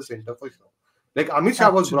help at the center for sure. Like Amit Shah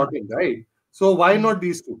was brought Absolutely. in, right? So why Hmm. not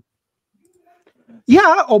these two?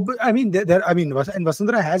 Yeah, I mean, I mean, and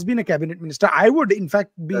Vasundhara has been a cabinet minister. I would, in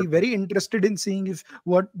fact, be That's it. very interested in seeing if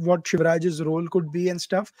what Shivraj's role could be and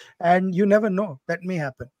stuff. And you never know, that may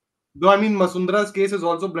happen. Though I mean, Masundra's case is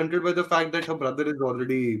also blunted by the fact that her brother is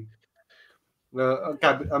already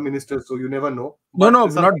a minister, so you never know. No, But no,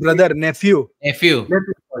 not suffice it, brother, nephew. Nephew.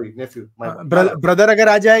 nephew, sorry, nephew, my bad. Brother अगर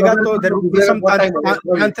आ जाएगा Brother, तो there would be brother, some what time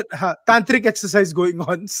is it? Sorry. tantric exercise going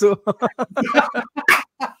on. So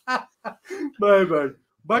My bad.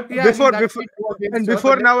 But yeah, I mean that before might go against and her, but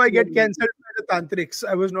before let's now I see. I get mean, cancelled by the tantrics.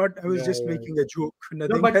 I was yeah, just yeah, making a joke, no,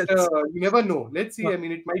 nothing but else. you never know. Let's Uh, see. I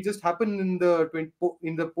mean, it might just happen in the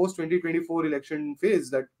in the post 2024 election phase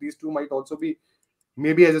that these two might also be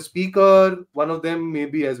maybe as a speaker, one of them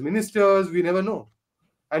maybe as ministers. We never know.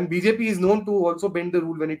 And BJP is known to also bend the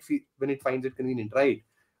rule when when it finds it convenient, right?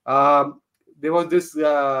 There was this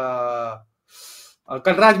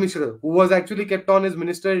Kalraj Mishra who was actually kept on as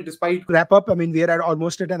minister despite. Wrap up. I mean, we are at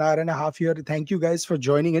almost at an hour and a half here. Thank you guys for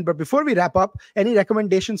joining in. But before we wrap up, any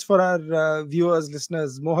recommendations for our viewers,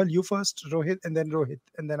 listeners? Mohal, you first, Rohit, and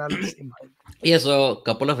then I'll say mine. Yeah, so a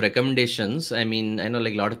couple of recommendations. I mean, I know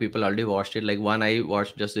like a lot of people already watched it. Like one I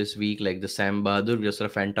watched just this week, like the Sam Bahadur, just a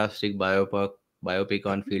fantastic biopic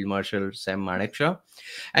on Field Marshal Sam Manekshaw.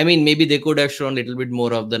 I mean, maybe they could have shown a little bit more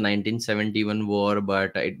of the 1971 war,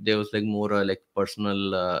 but there was like more like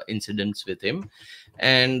personal incidents with him.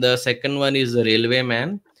 And the second one is the Railway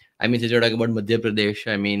Man. I mean, since you're talking about Madhya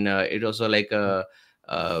Pradesh, I mean, it also like a,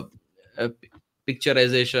 a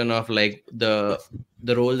picturization of like the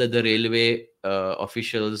role that the railway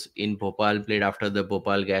officials in Bhopal played after the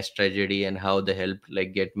Bhopal gas tragedy and how they helped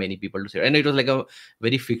like get many people to save. And it was like a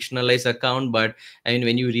very fictionalized account, but I mean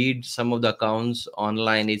when you read some of the accounts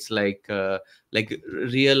online, it's like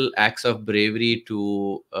real acts of bravery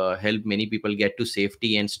to help many people get to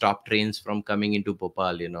safety and stop trains from coming into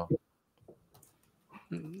Bhopal.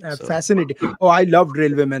 So Fascinating. Oh, I loved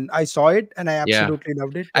Railwaymen. I saw it and I yeah. absolutely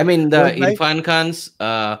loved it. I mean, the Rohit bhai? Irfan Khan's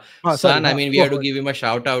Sorry, son, I mean, we go have to ahead. give him a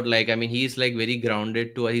shout out. Like, I mean, he's like very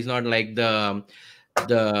grounded too. He's not like the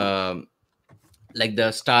like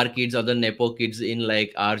the star kids or the nepo kids in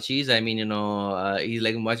like Archie's. I mean, he's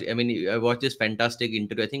like much. I mean, I watched this fantastic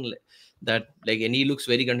interview. I think that like, and he looks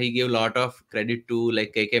very good. He gave a lot of credit to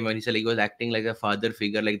like KK when he said like, he was acting like a father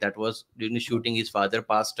figure. Like that was during the shooting, his father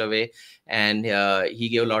passed away, and he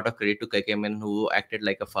gave a lot of credit to KK who acted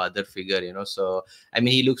like a father figure. So I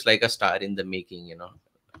mean, he looks like a star in the making.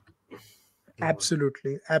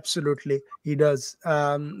 Absolutely, he does.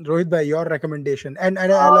 Rohit bhai, your recommendation, and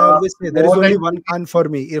I'll Uh, always say there is more only than one Khan for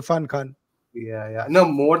me, Irfan Khan. yeah. No,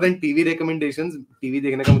 more than TV recommendations. TV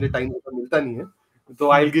देखने का मुझे time मिलता नहीं है. So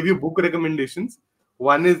Hmm. I'll give you book recommendations.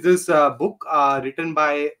 One is this book written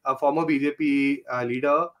by a former BJP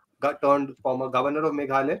leader turned former governor of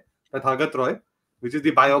Meghalaya, Tathagat Roy, which is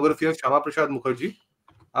the biography of Shama Prasad Mukherjee.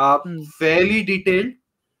 Hmm. Fairly detailed,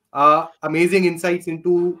 amazing insights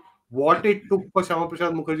into what it took for Shama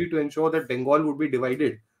Prasad Mukherjee to ensure that Bengal would be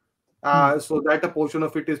divided, Hmm. so that a portion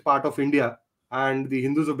of it is part of India, and the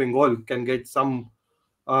Hindus of Bengal can get some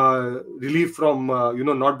relief from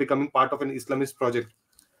not becoming part of an Islamist project.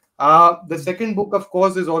 The second book, of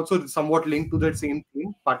course, is also somewhat linked to that same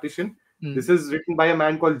theme, partition. Hmm. This is written by a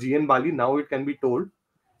man called G.N. Bali. Now it can be told.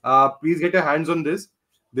 Please get your hands on this.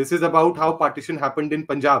 This is about how partition happened in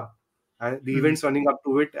Punjab and the Hmm. events running up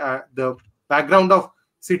to it. The background of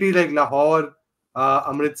cities like Lahore,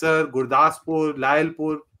 Amritsar, Gurdaspur,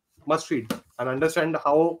 Layalpur. Must read and understand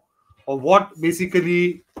how or what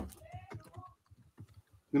basically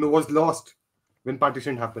was lost when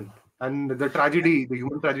partition happened, and the tragedy, the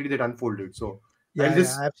human tragedy that unfolded. So I'll Yeah, yeah,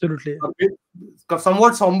 just absolutely. a bit,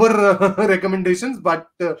 somewhat somber recommendations, but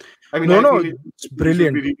I mean, No, I no, feel it's you should be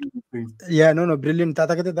brilliant. reading these things. Yeah, no, no, brilliant.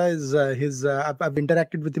 Tata Katata is his. I've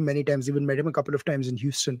interacted with him many times. Even met him a couple of times in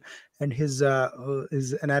Houston, and his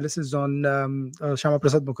analysis on Shama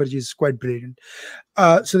Prasad Mukherjee is quite brilliant.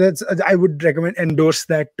 So that's I would recommend endorse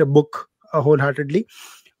that book wholeheartedly.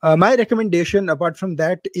 My recommendation, apart from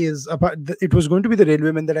that, is it was going to be the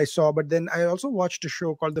Railwayman that I saw, but then I also watched a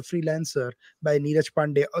show called The Freelancer by Neeraj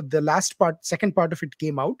Pandey. The last part, second part of it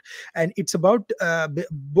came out, and it's about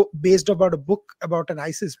based about a book about an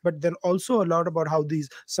ISIS, but then also a lot about how these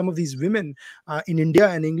some of these women in India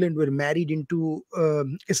and England were married into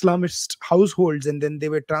Islamist households, and then they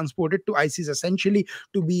were transported to ISIS essentially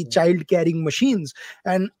to be child carrying machines.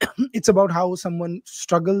 And it's about how someone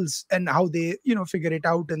struggles and how they figure it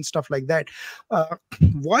out and stuff like that. uh,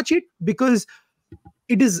 Watch it because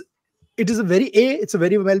it is it's a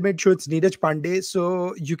very well made show. It's Neeraj Pandey,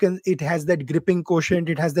 so it has that gripping quotient,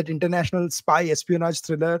 it has that international spy espionage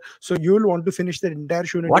thriller, so you'll want to finish that entire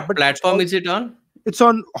show in a day. What But platform is it on? it's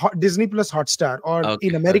on Disney Plus Hotstar, or in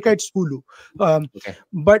Okay, America okay, it's Hulu. um, okay.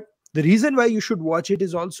 but the reason why you should watch it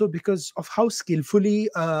is also because of how skillfully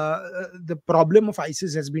the problem of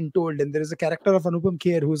ISIS has been told. And there is a character of Anupam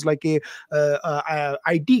Kher who's like a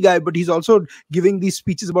IT guy, but he's also giving these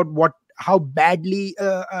speeches about how badly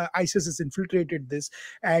ISIS has infiltrated this,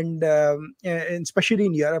 and especially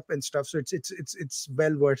in Europe and stuff. So it's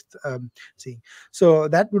well worth seeing. So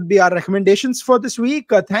that would be our recommendations for this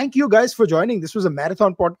week. Thank you guys for joining. This was a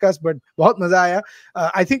marathon podcast, but बहुत मजा आया.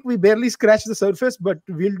 I think we barely scratched the surface, but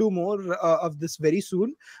we'll do more of this very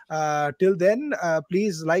soon. Till then,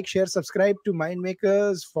 please like, share, subscribe to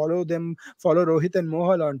Mindmakers. Follow them. Follow Rohit and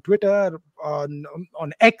Mohal on Twitter, on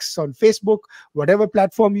X, on Facebook, whatever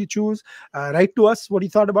platform you choose. Write to us what you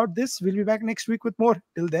thought about this. We'll be back next week with more.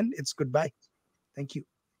 Till then, it's goodbye. Thank you.